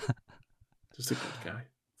 Just a good guy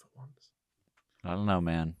for once. I don't know,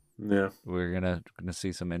 man. Yeah. We're gonna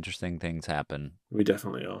see some interesting things happen. We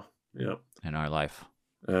definitely are. Yeah. In our life.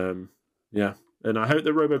 Yeah. And I hope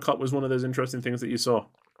that RoboCop was one of those interesting things that you saw.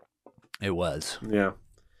 It was. Yeah.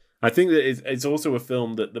 I think that it's also a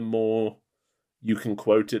film that the more you can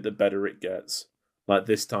quote it, the better it gets. Like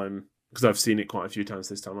this time, because I've seen it quite a few times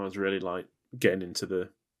this time, I was really like getting into the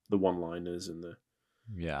one-liners and the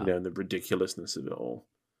and the ridiculousness of it all.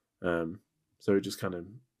 So it just kind of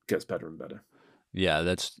gets better and better. Yeah,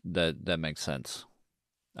 that makes sense.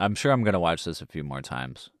 I'm sure I'm gonna watch this a few more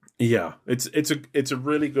times. Yeah, it's a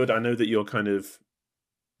really good. I know that you're kind of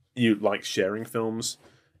you like sharing films,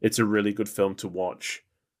 it's a really good film to watch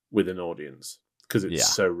with an audience because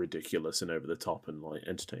it's so ridiculous and over the top and like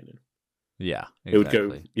entertaining. Yeah,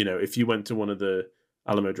 exactly. It would go, if you went to one of the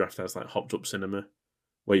Alamo Drafthouse like Hopped Up Cinema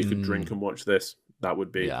where you could drink and watch this, that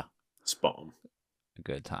would be spot on. A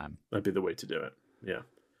good time. That'd be the way to do it. Yeah.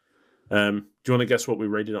 Do you want to guess what we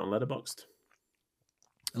rated it on Letterboxd?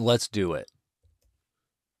 Let's do it.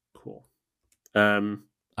 Cool.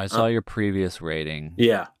 I saw your previous rating.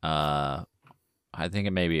 Yeah. I think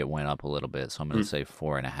it went up a little bit, so I'm going to say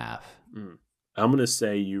 4.5. I'm going to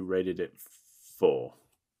say you rated it 4.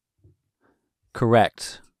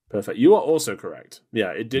 Correct. Perfect. You are also correct.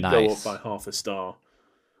 Yeah, it did go up Nice. by half a star.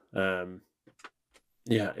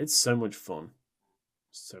 Yeah, it's so much fun.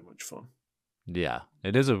 So much fun. Yeah,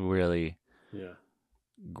 it is a really Yeah.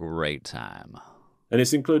 great time. And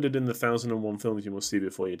it's included in the 1001 films you must see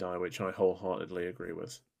before you die, which I wholeheartedly agree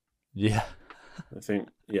with. Yeah. I think,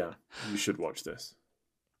 you should watch this.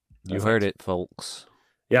 You heard it, folks.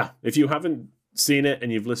 Yeah, if you haven't seen it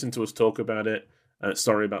and you've listened to us talk about it,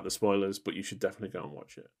 sorry about the spoilers, but you should definitely go and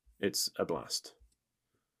watch it. It's a blast.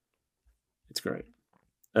 It's great.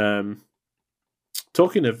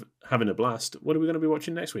 Talking of having a blast, what are we going to be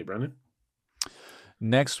watching next week, Brandon?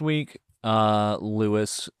 Next week,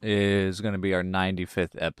 Lewis, is going to be our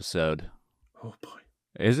 95th episode. Oh, boy.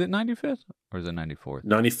 Is it 95th or is it 94th?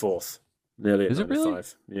 94th. Nearly at Is it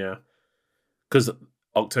 95. really? Yeah. Because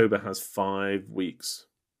October has 5 weeks.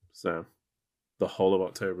 So the whole of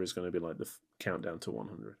October is going to be like the countdown to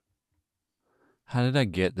 100. How did I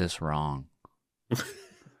get this wrong?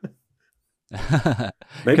 Maybe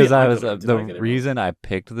Because I I was got it. Did I the get it reason I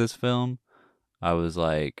picked this film, I was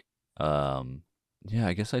like, yeah,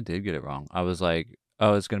 I guess I did get it wrong. I was like,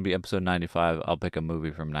 oh, it's going to be episode 95. I'll pick a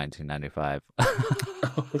movie from 1995.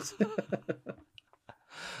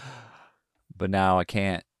 But now I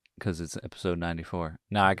can't because it's episode 94.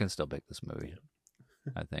 Now I can still pick this movie,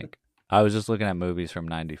 I think. I was just looking at movies from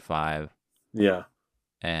 95 Yeah.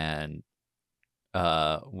 and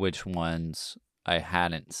which ones I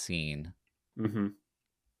hadn't seen. Mm-hmm.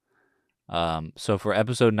 So for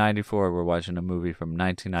episode 94, we're watching a movie from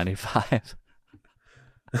 1995.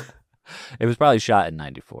 It was probably shot in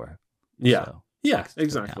 94. Yeah. So Yeah,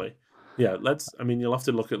 exactly. Yeah, you'll have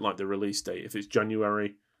to look at like the release date. If it's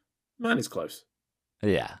January, man, it's close.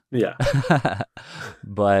 Yeah. Yeah.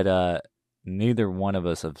 But neither one of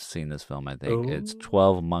us have seen this film, I think. It's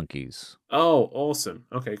 12 Monkeys, Oh, awesome.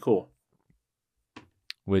 Okay, cool.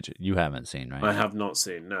 which you haven't seen, right? I have not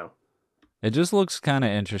seen, no. It just looks kind of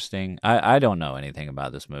interesting. I don't know anything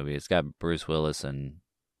about this movie. It's got Bruce Willis and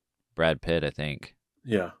Brad Pitt, I think.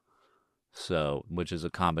 Yeah. So, which is a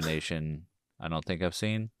combination I don't think I've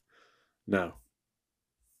seen. No.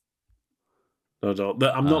 No, don't.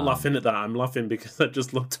 But I'm not laughing at that. I'm laughing because I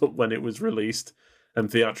just looked up when it was released, and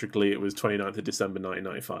theatrically it was 29th of December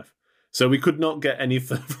 1995. So we could not get any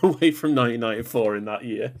further away from 1994 in that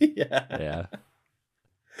year. Yeah.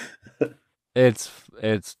 It's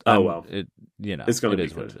well. It It's going to be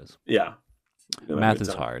is what good. it is. Yeah. Math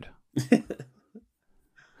is hard.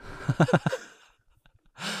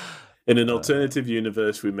 In an alternative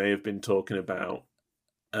universe, we may have been talking about.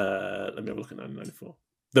 Let me have a look at 1994.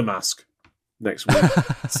 The Mask next week.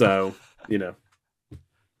 So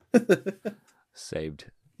Saved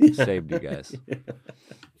you guys. Yeah.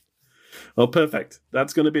 Well, perfect.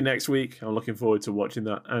 That's going to be next week. I'm looking forward to watching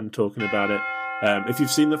that and talking about it. If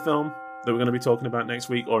you've seen the film that we're going to be talking about next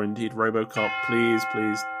week, or indeed RoboCop, please,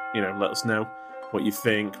 let us know what you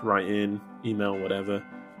think. Write in, email, whatever.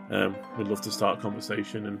 We'd love to start a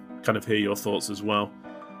conversation and kind of hear your thoughts as well.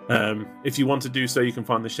 If you want to do so, you can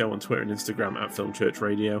find the show on Twitter and Instagram at Film Church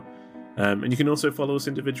Radio. And you can also follow us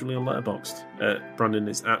individually on Letterboxd. Brandon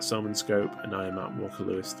is at Salmon Scope, and I am at Walker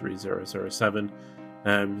Lewis 3007.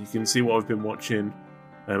 You can see what I've been watching,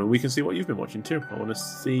 and we can see what you've been watching too. I want to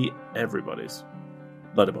see everybody's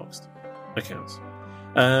Letterboxd accounts.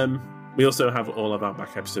 We also have all of our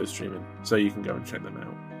back episodes streaming, so you can go and check them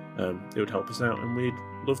out. It would help us out, and we'd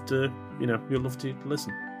love to, we'd love to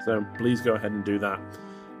listen. So please go ahead and do that.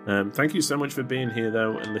 Thank you so much for being here,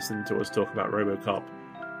 though, and listening to us talk about RoboCop.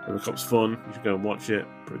 RoboCop's fun. You should go and watch it.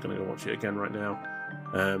 Probably going to go watch it again right now.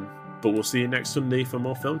 But we'll see you next Sunday for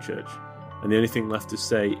more Film Church. And the only thing left to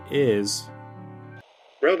say is...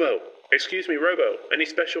 Robo! Excuse me, Robo. Any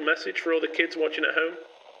special message for all the kids watching at home?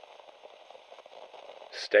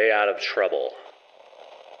 Stay out of trouble.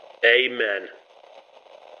 Amen.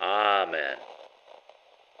 Amen.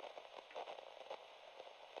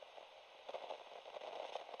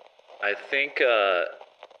 I think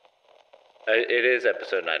it is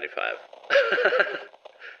episode 95.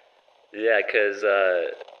 Yeah, because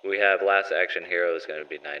we have Last Action Hero is going to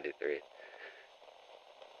be 93.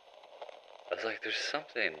 I was like, there's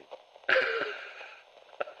something.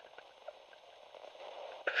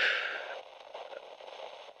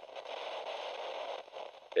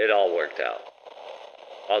 It all worked out.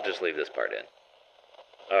 I'll just leave this part in.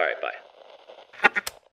 All right, bye.